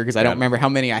back in here because I don't remember how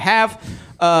many I have.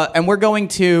 And we're going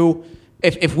to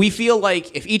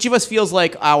if each of us feels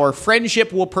like our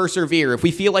friendship will persevere, if we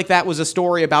feel like that was a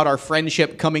story about our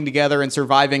friendship coming together and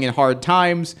surviving in hard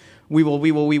times, we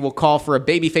will call for a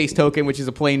babyface token, which is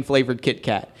a plain flavored Kit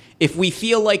Kat. If we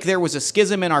feel like there was a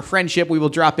schism in our friendship, we will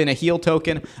drop in a heel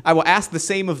token. I will ask the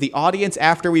same of the audience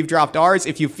after we've dropped ours.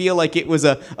 If you feel like it was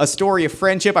a story of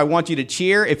friendship, I want you to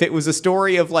cheer. If it was a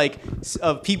story of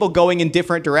of people going in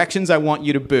different directions, I want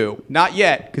you to boo. Not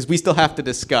yet, because we still have to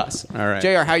discuss. All right.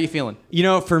 JR, how are you feeling? You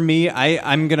know, for me,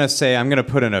 I'm going to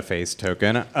put in a face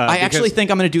token. I actually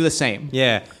think I'm going to do the same.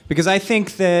 Yeah, because I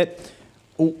think that,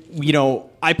 you know,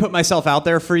 I put myself out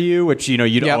there for you, which, you know,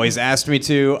 you'd always asked me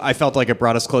to. I felt like it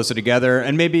brought us closer together.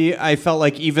 And maybe I felt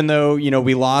like even though, you know,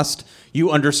 we lost,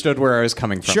 you understood where I was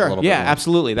coming from a Sure, little yeah, bit more.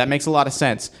 absolutely. That makes a lot of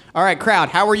sense. All right, crowd,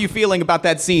 how are you feeling about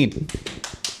that scene?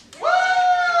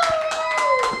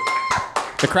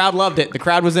 The crowd loved it. The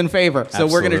crowd was in favor. So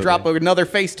we're going to Absolutely. drop another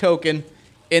face token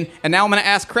in. And now I'm going to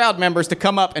ask crowd members to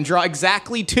come up and draw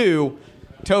exactly 2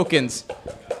 tokens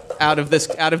out of this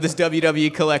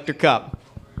WWE Collector Cup.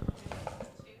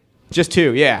 Just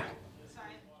 2, yeah.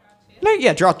 No,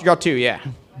 yeah, draw 2, yeah.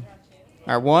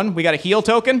 All right, 1. We got a heel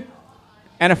token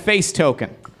and a face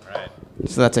token. Right.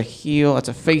 So that's a heel, that's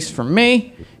a face for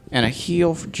me, and a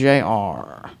heel for JR.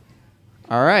 All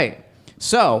right.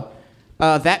 So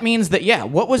that means that, yeah,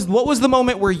 what was the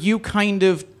moment where you kind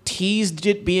of teased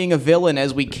it being a villain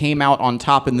as we came out on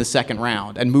top in the second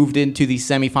round and moved into the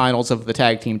semifinals of the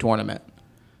tag team tournament?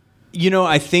 You know,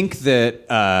 I think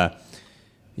that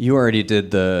you already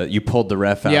you pulled the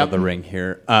ref out of the ring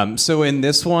here. So in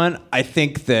this one, I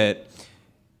think that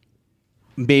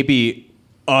maybe,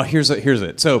 here's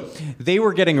it. So they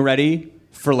were getting ready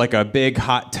for like a big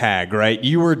hot tag, right?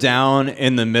 You were down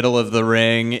in the middle of the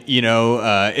ring. You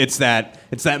know, it's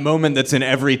that moment that's in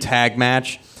every tag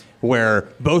match where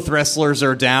both wrestlers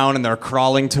are down and they're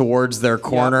crawling towards their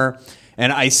corner. Yep.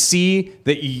 And I see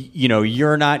that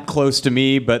you're not close to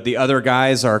me, but the other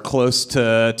guys are close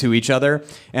to each other.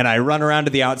 And I run around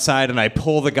to the outside and I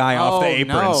pull the guy off the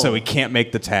apron so he can't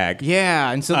make the tag.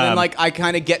 Yeah, and so then I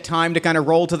kind of get time to kind of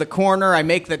roll to the corner. I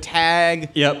make the tag.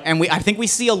 Yep. And I think we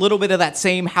see a little bit of that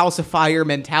same House of Fire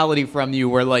mentality from you,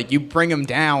 where like you bring him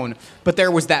down, but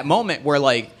there was that moment where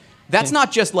like. That's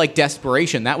not just like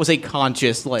desperation. That was a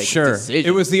conscious decision.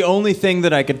 It was the only thing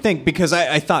that I could think, because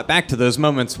I thought back to those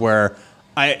moments where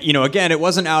again, it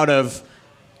wasn't out of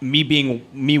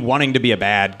me wanting to be a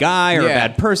bad guy or a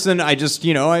bad person. I just,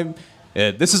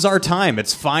 this is our time.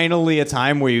 It's finally a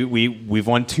time where we've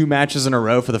won 2 matches in a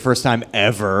row for the first time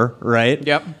ever, right?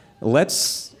 Yep.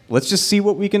 Let's just see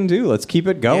what we can do. Let's keep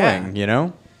it going,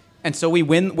 And so we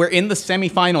win. We're in the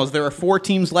semifinals. There are 4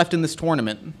 teams left in this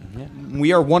tournament. Yeah.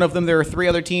 We are one of them. There are 3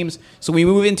 other teams. So we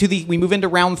move into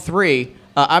round 3.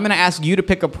 I'm going to ask you to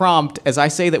pick a prompt as I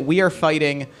say that we are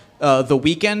fighting the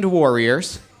Weekend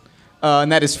Warriors,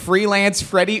 and that is freelance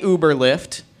Freddie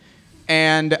Uberlift,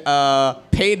 and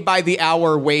paid by the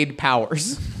hour Wade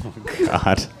Powers. Oh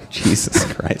God.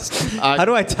 Jesus Christ. How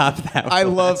do I top that? I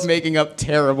love making up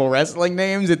terrible wrestling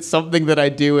names. It's something that I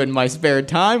do in my spare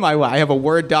time. I have a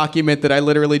Word document that I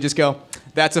literally just go,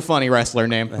 that's a funny wrestler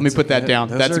name. Let me put that down.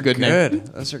 That's a good name.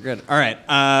 Those are good. All right.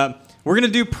 We're going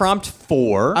to do prompt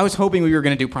 4. I was hoping we were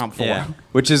going to do prompt 4. Yeah.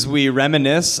 Which is we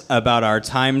reminisce about our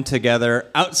time together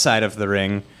outside of the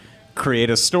ring. Create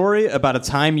a story about a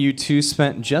time you two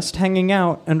spent just hanging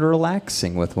out and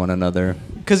relaxing with one another.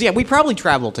 Because, we probably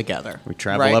travel together. We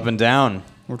travel up and down.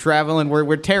 We're traveling.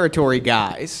 We're territory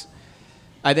guys.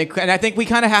 I think we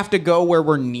kind of have to go where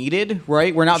we're needed,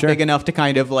 right? We're not big enough to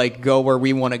kind of like go where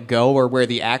we want to go or where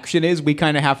the action is. We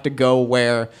kind of have to go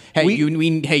where,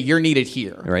 you're needed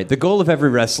here. Right. The goal of every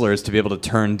wrestler is to be able to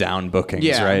turn down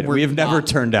bookings, right? We have never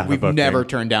turned down a booking. We've never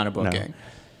turned down a booking.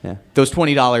 No. Yeah. Those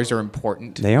 $20 are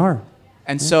important. They are.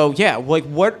 And so,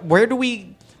 where do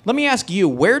we... Let me ask you,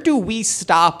 where do we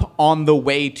stop on the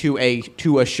way to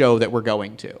a show that we're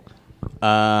going to?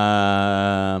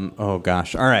 Oh,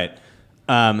 gosh. All right.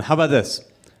 How about this?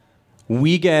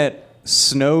 We get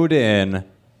snowed in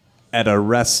at a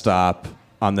rest stop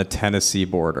on the Tennessee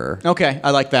border. Okay,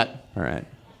 I like that. All right.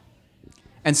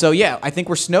 And so, I think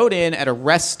we're snowed in at a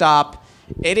rest stop.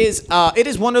 It is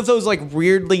one of those like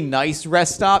weirdly nice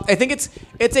rest stops. I think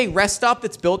it's a rest stop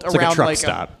that's built around like a truck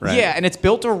stop, right? Yeah, and it's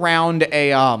built around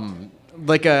a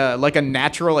like a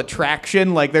natural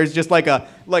attraction. Like there's just like a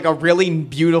really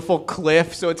beautiful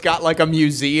cliff, so it's got like a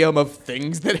museum of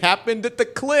things that happened at the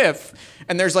cliff.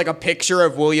 And there's like a picture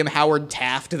of William Howard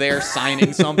Taft there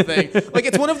signing something. Like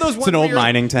it's one of those ones. It's an old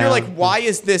mining town. You're like, why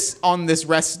is this on this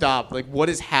rest stop? Like, what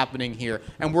is happening here?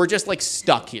 And we're just like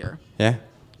stuck here. Yeah.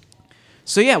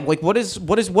 So like what does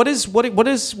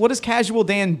Casual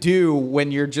Dan do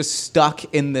when you're just stuck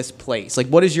in this place? Like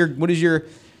what is your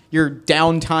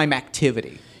downtime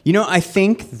activity? I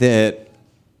think that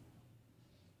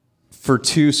for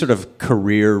 2 sort of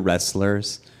career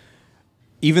wrestlers,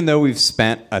 even though we've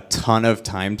spent a ton of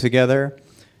time together,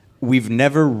 we've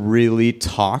never really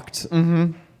talked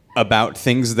about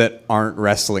things that aren't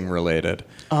wrestling related.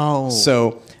 Oh.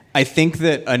 So I think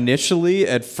that initially,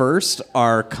 at first,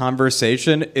 our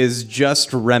conversation is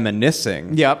just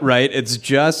reminiscing. Yep. Right? It's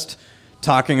just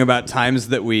talking about times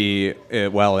that we,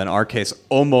 in our case,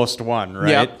 almost won, right?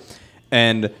 Yep.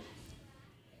 And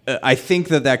I think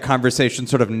that conversation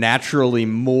sort of naturally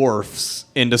morphs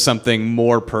into something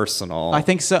more personal. I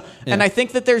think so. Yeah. And I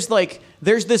think that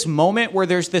there's this moment where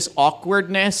there's this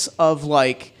awkwardness of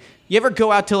like, you ever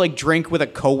go out to like drink with a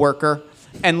coworker?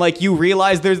 And like you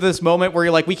realize there's this moment where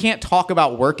you're like, we can't talk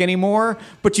about work anymore,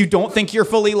 but you don't think you're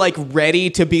fully like ready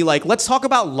to be like, let's talk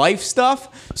about life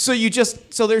stuff. So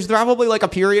there's probably like a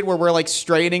period where we're like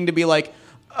straining to be like,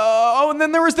 and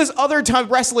then there was this other time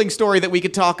wrestling story that we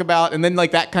could talk about, and then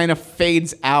like that kind of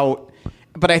fades out.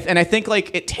 But I think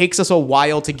like it takes us a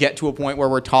while to get to a point where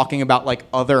we're talking about like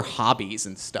other hobbies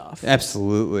and stuff.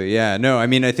 Absolutely, yeah. No, I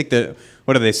mean I think that,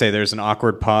 what do they say? There's an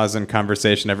awkward pause in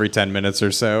conversation every 10 minutes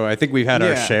or so. I think we've had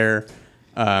our share,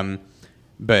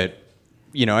 but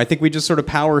I think we just sort of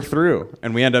power through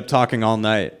and we end up talking all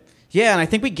night. Yeah, and I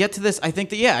think we get to this. I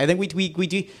think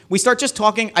we start just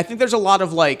talking. I think there's a lot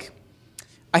of like.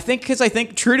 I think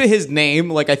true to his name,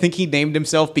 like I think he named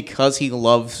himself because he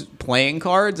loves playing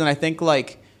cards, and I think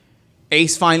like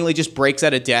Ace finally just breaks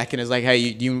out a deck and is like, "Hey,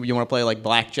 you want to play like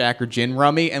blackjack or gin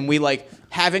rummy?" And we like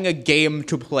having a game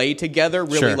to play together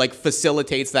really Sure. like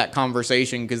facilitates that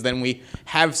conversation because then we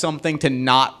have something to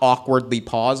not awkwardly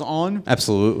pause on.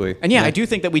 Absolutely. And yeah, I do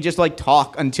think that we just like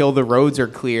talk until the roads are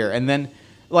clear. And then,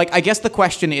 like, I guess the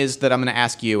question is that I'm going to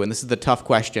ask you, and this is the tough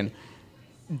question.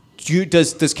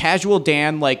 Does casual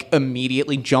Dan like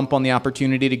immediately jump on the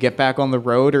opportunity to get back on the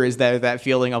road, or is there that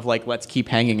feeling of like, let's keep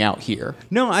hanging out here?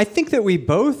 No, I think that we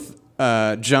both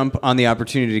jump on the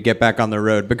opportunity to get back on the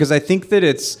road because I think that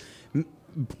it's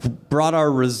brought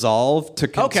our resolve to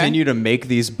continue to make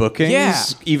these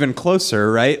bookings even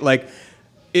closer, right? Like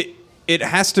it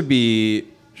has to be,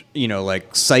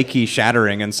 like psyche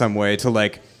shattering in some way to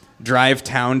like drive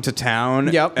town to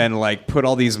town and like put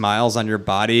all these miles on your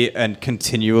body and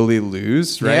continually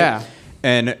lose, right? Yeah.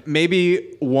 And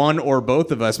maybe one or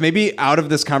both of us, maybe out of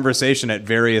this conversation at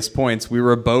various points, we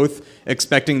were both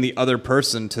expecting the other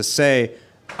person to say,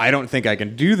 I don't think I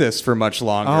can do this for much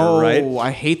longer, right? Oh,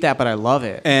 I hate that, but I love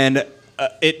it. And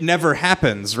it never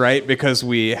happens, right? Because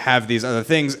we have these other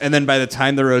things. And then by the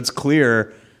time the road's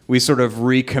clear, we sort of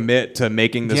recommit to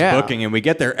making this booking and we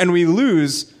get there. And we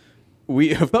lose.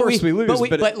 Of course we lose.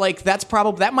 But like that's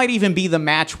probably that might even be the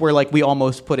match where like we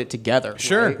almost put it together.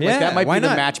 Sure, right? yeah. Like, that might why be the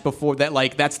not? match before that.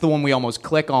 Like that's the one we almost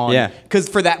click on. Yeah. Because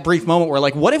for that brief moment, we're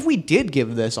like, what if we did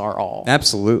give this our all?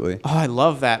 Absolutely. Oh, I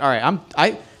love that. All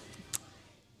right,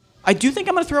 I do think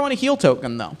I'm going to throw in a heel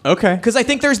token though. Okay. Because I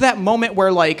think there's that moment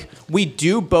where like we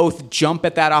do both jump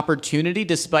at that opportunity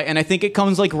and I think it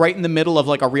comes like right in the middle of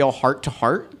like a real heart to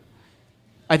heart.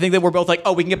 I think that we're both like,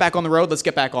 oh, we can get back on the road. Let's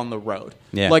get back on the road.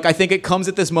 Yeah. Like, I think it comes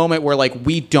at this moment where, like,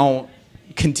 we don't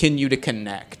continue to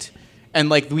connect. And,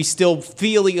 like, we still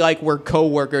feel like we're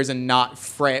coworkers and not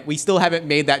friend. We still haven't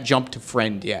made that jump to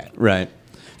friend yet. Right.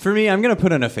 For me, I'm going to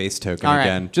put in a face token All right.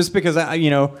 again. Just because,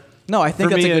 No, I think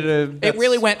for that's me, a good... It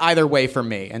really went either way for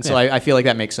me. And so I feel like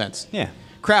that makes sense. Yeah.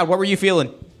 Crowd, what were you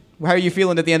feeling? How are you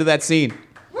feeling at the end of that scene?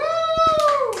 Woo!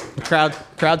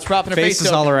 Crowd's dropping a face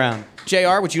Faces token. all around.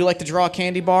 JR, would you like to draw a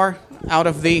candy bar out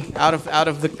of the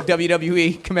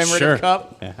WWE commemorative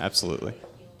cup? Yeah, absolutely.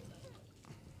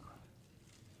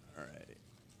 All right.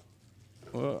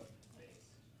 Whoa.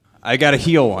 I got a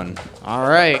heel one. All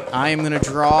right. I am going to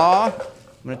draw.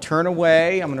 I'm going to turn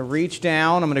away. I'm going to reach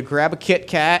down. I'm going to grab a Kit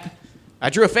Kat. I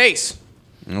drew a face.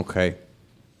 Okay.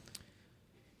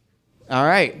 All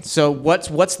right. So what's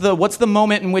the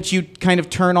moment in which you kind of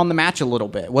turn on the match a little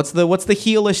bit? What's the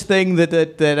heelish thing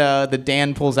that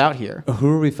Dan pulls out here? Who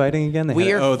are we fighting again? The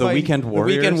Weekend Warriors.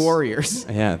 The Weekend Warriors.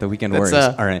 Yeah, the Weekend That's,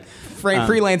 Warriors. All right.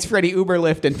 Freelance Freddy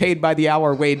Uberlift and paid by the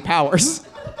hour Wade Powers.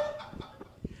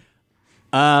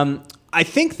 I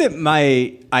think that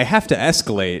I have to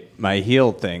escalate my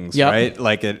heel things, right?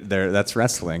 Like that's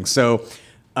wrestling. So,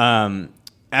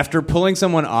 after pulling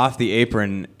someone off the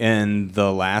apron in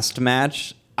the last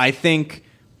match, I think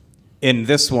in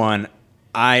this one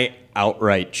I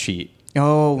outright cheat.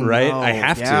 Oh, right? no. I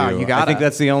have Yeah, to. you gotta. I think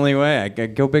that's the only way. I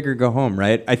go big or go home,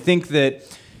 right? I think that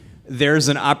there's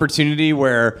an opportunity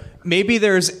where maybe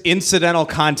there's incidental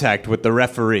contact with the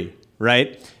referee,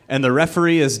 right? And the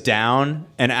referee is down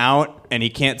and out and he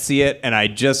can't see it, and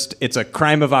it's a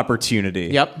crime of opportunity.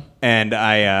 Yep. And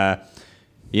I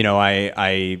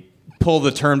pull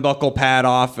the turnbuckle pad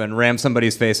off and ram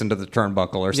somebody's face into the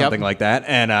turnbuckle or something like that.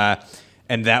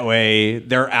 And that way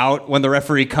they're out. When the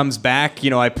referee comes back,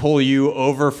 I pull you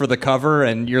over for the cover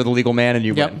and you're the legal man and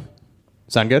you win.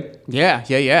 Sound good?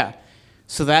 Yeah.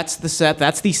 So that's the set.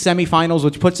 That's the semifinals,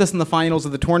 which puts us in the finals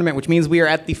of the tournament, which means we are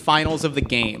at the finals of the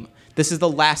game. This is the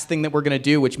last thing that we're going to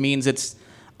do, which means it's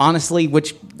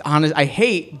I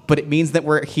hate, but it means that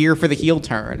we're here for the heel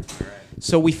turn.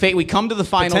 So we come to the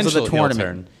finals of the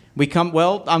tournament.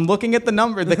 I'm looking at the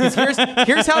number because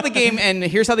here's how the game and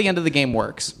here's how the end of the game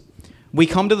works. We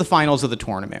come to the finals of the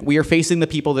tournament. We are facing the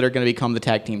people that are going to become the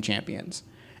tag team champions.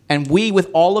 And we, with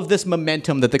all of this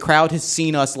momentum that the crowd has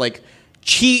seen us like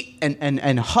cheat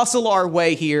and hustle our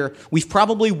way here, we've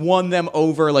probably won them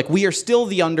over. Like, we are still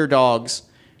the underdogs,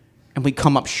 and we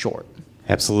come up short.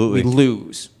 Absolutely. We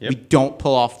lose. Yep. We don't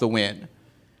pull off the win.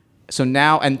 So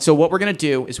what we're going to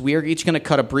do is we are each going to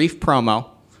cut a brief promo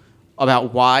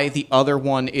about why the other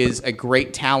one is a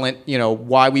great talent,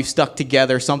 why we've stuck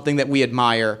together, something that we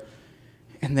admire.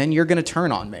 And then you're going to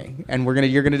turn on me, and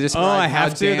you're going to describe. Oh, I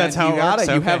have to. Dan, That's how it works.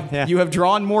 Okay. You have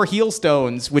drawn more heel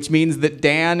stones, which means that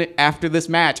Dan, after this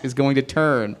match, is going to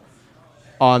turn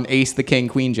on Ace, the King,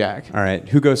 Queen, Jack. All right.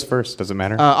 Who goes first? Does it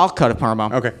matter? I'll cut a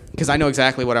promo. Okay. Because I know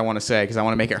exactly what I want to say, because I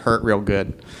want to make it hurt real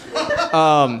good.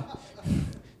 A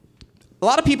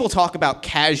lot of people talk about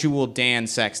casual Dan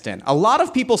Sexton. A lot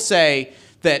of people say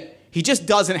that he just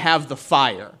doesn't have the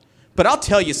fire. But I'll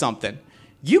tell you something.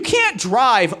 You can't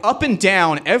drive up and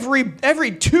down every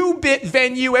 2-bit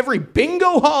venue, every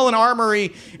bingo hall and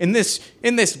armory in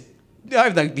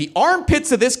the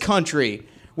armpits of this country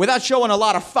without showing a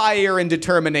lot of fire and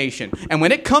determination. And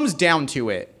when it comes down to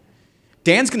it,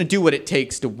 Dan's going to do what it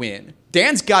takes to win.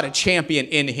 Dan's got a champion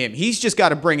in him. He's just got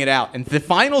to bring it out. And the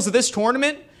finals of this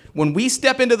tournament, when we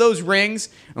step into those rings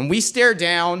and we stare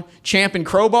down Champ and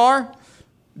Crowbar,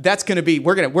 that's going to be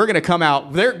we're going to come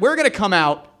out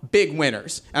big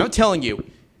winners. And I'm telling you,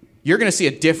 you're going to see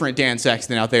a different Dan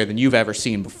Sexton out there than you've ever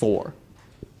seen before.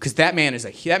 Cuz that man is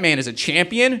a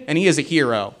champion and he is a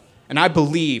hero. And I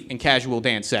believe in casual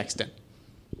Dan Sexton.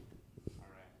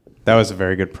 That was a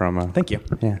very good promo. Thank you.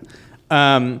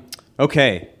 Yeah.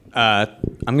 Okay. I'm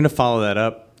going to follow that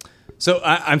up. So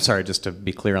I'm sorry, just to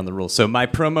be clear on the rules. So my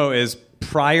promo is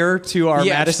prior to our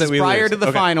match this that is we prior lose. to the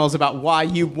Okay. finals about why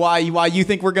you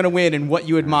think we're going to win and what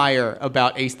you admire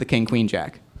about Ace the King Queen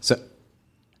Jack. So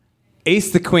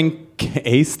Ace the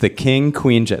King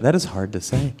Queen Jack. That is hard to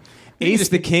say. Ace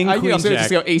the King You Queen also Jack.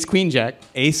 just go Ace Queen Jack.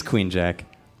 Ace Queen Jack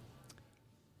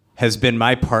has been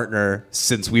my partner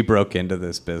since we broke into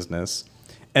this business.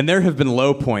 And there have been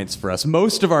low points for us.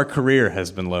 Most of our career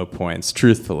has been low points,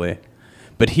 truthfully.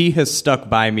 But he has stuck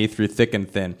by me through thick and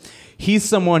thin. He's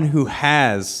someone who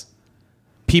has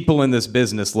people in this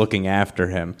business looking after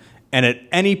him. And at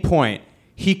any point,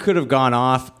 he could have gone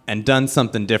off and done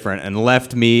something different and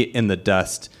left me in the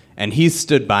dust. And he's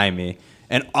stood by me.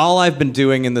 And all I've been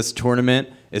doing in this tournament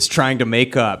is trying to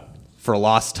make up for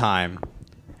lost time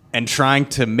and trying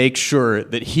to make sure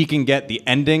that he can get the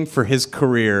ending for his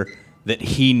career that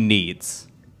he needs.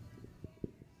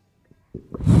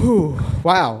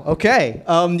 Wow. Okay.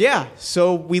 Yeah.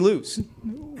 So we lose.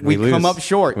 We lose. come up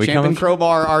short. We Champ come and up-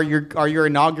 Crowbar are your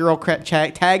inaugural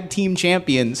tag team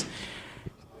champions.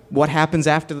 What happens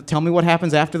after? Tell me what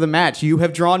happens after the match. You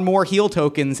have drawn more heel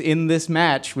tokens in this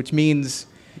match, which means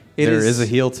There is a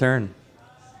heel turn.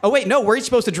 Oh wait, no. We're each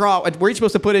supposed to draw. We're each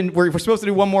supposed to put in. We're supposed to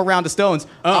do one more round of stones.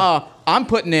 I'm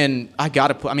putting in. I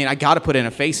gotta put in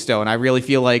a face stone. I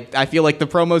feel like the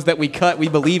promos that we cut, we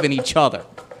believe in each other.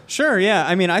 Sure, yeah.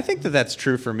 I mean, I think that that's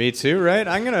true for me too, right?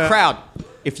 I'm gonna Crowd,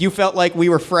 if you felt like we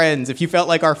were friends, if you felt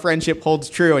like our friendship holds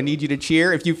true, I need you to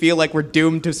cheer. If you feel like we're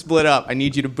doomed to split up, I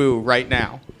need you to boo right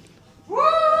now.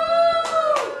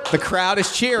 The crowd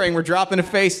is cheering. We're dropping a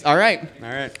face. All right, All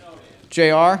right.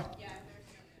 JR,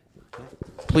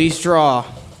 please draw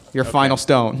your final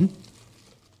stone.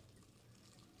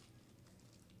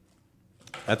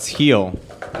 That's heel.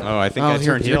 Oh, I think I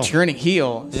turned heel. You're turning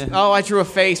heel. Yeah. Oh, I drew a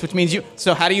face, which means you.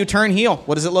 So how do you turn heel?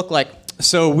 What does it look like?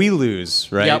 So we lose,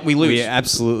 right? Yeah, we lose. We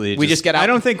absolutely. We just get out. I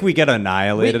don't think we get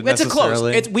annihilated It's a close.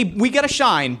 necessarily. We get a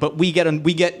shine, but we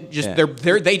get just Yeah.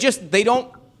 they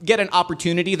don't get an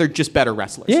opportunity. They're just better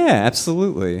wrestlers. Yeah,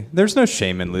 absolutely. There's no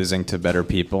shame in losing to better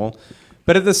people.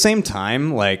 But at the same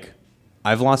time, like,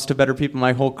 I've lost to better people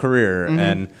my whole career.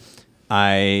 Mm-hmm.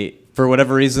 And for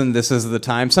whatever reason, this is the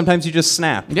time. Sometimes you just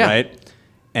snap, Yeah. right?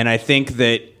 And I think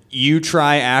that you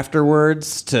try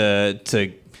afterwards to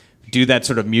do that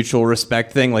sort of mutual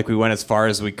respect thing. Like, we went as far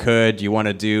as we could. You want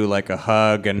to do like a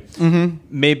hug, and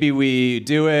maybe we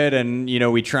do it, and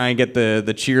we try and get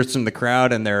the cheers from the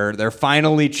crowd, and they're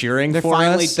finally cheering for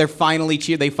us. They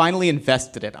finally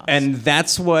invested in us. And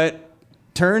that's what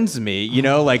turns me,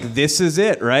 like, this is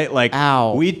it, right? Like,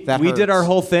 Ow, we that did our hurts.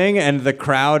 whole thing, and the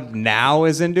crowd now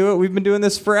is into it. We've been doing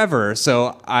this forever,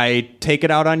 so I take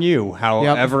it out on you,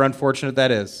 however unfortunate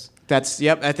that is. I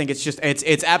think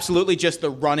it's absolutely just the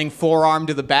running forearm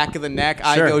to the back of the neck.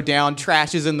 I Sure. go down,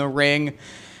 trash is in the ring,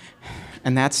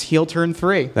 and that's heel turn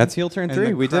 3. That's heel turn And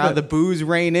 3. the We did crowd- it. The boos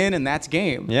reign in, and that's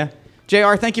game. Yeah.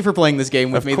 JR, thank you for playing this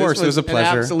game with Of me. course, This it was a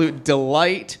pleasure. An absolute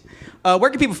delight.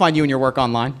 Where can people find you and your work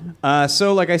online?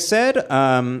 So, like I said,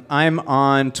 I'm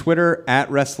on Twitter at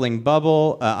Wrestling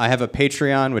Bubble. I have a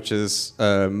Patreon, which is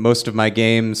most of my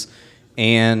games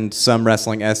and some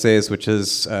wrestling essays, which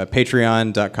is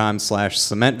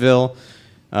patreon.com/Cementville.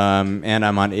 And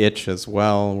I'm on Itch as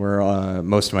well, where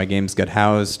most of my games get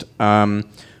housed.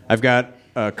 I've got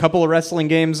a couple of wrestling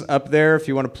games up there if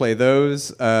you want to play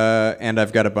those. And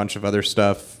I've got a bunch of other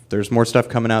stuff. There's more stuff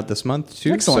coming out this month,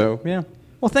 too. Excellent. So, yeah.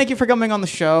 Well, thank you for coming on the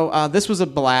show. This was a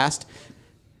blast.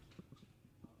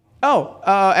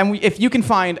 If you can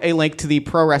find a link to the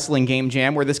Pro Wrestling Game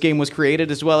Jam, where this game was created,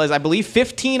 as well as, I believe,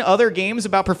 15 other games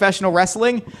about professional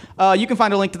wrestling, you can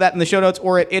find a link to that in the show notes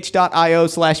or at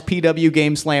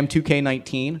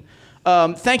itch.io/PWGameslam2K19.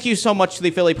 Thank you so much to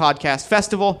the Philly Podcast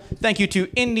Festival. Thank you to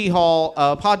Indie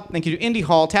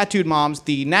Hall, Tattooed Moms,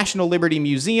 the National Liberty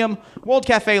Museum, World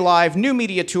Cafe Live, New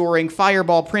Media Touring,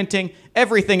 Fireball Printing.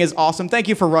 Everything is awesome. Thank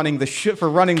you for running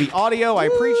the audio. I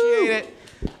appreciate it.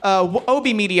 OB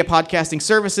Media Podcasting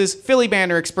Services, Philly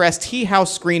Banner Express, Tea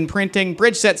House Screen Printing,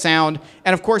 Bridgeset Sound,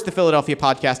 and of course the Philadelphia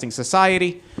Podcasting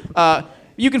Society.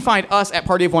 You can find us at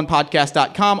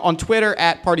partyofonepodcast.com, on Twitter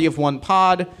at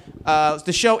partyofonepod.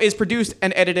 The show is produced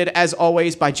and edited, as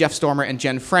always, by Jeff Stormer and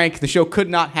Jen Frank. The show could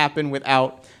not happen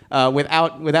without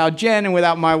Jen and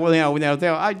without my,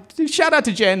 shout out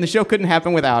to Jen. The show couldn't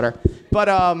happen without her. But,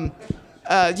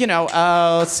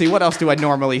 let's see, what else do I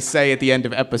normally say at the end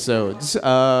of episodes? There's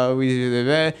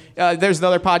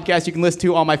another podcast you can listen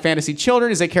to, All My Fantasy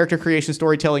Children, is a character creation,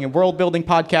 storytelling, and world-building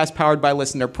podcast powered by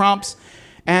listener prompts.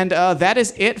 And that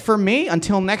is it for me.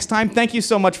 Until next time, thank you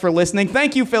so much for listening.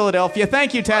 Thank you, Philadelphia.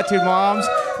 Thank you, Tattooed Moms.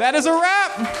 That is a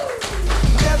wrap.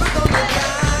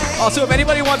 Also, if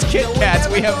anybody wants Kit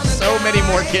Kats, we have so many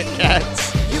more Kit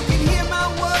Kats.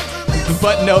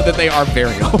 But know that they are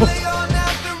very old.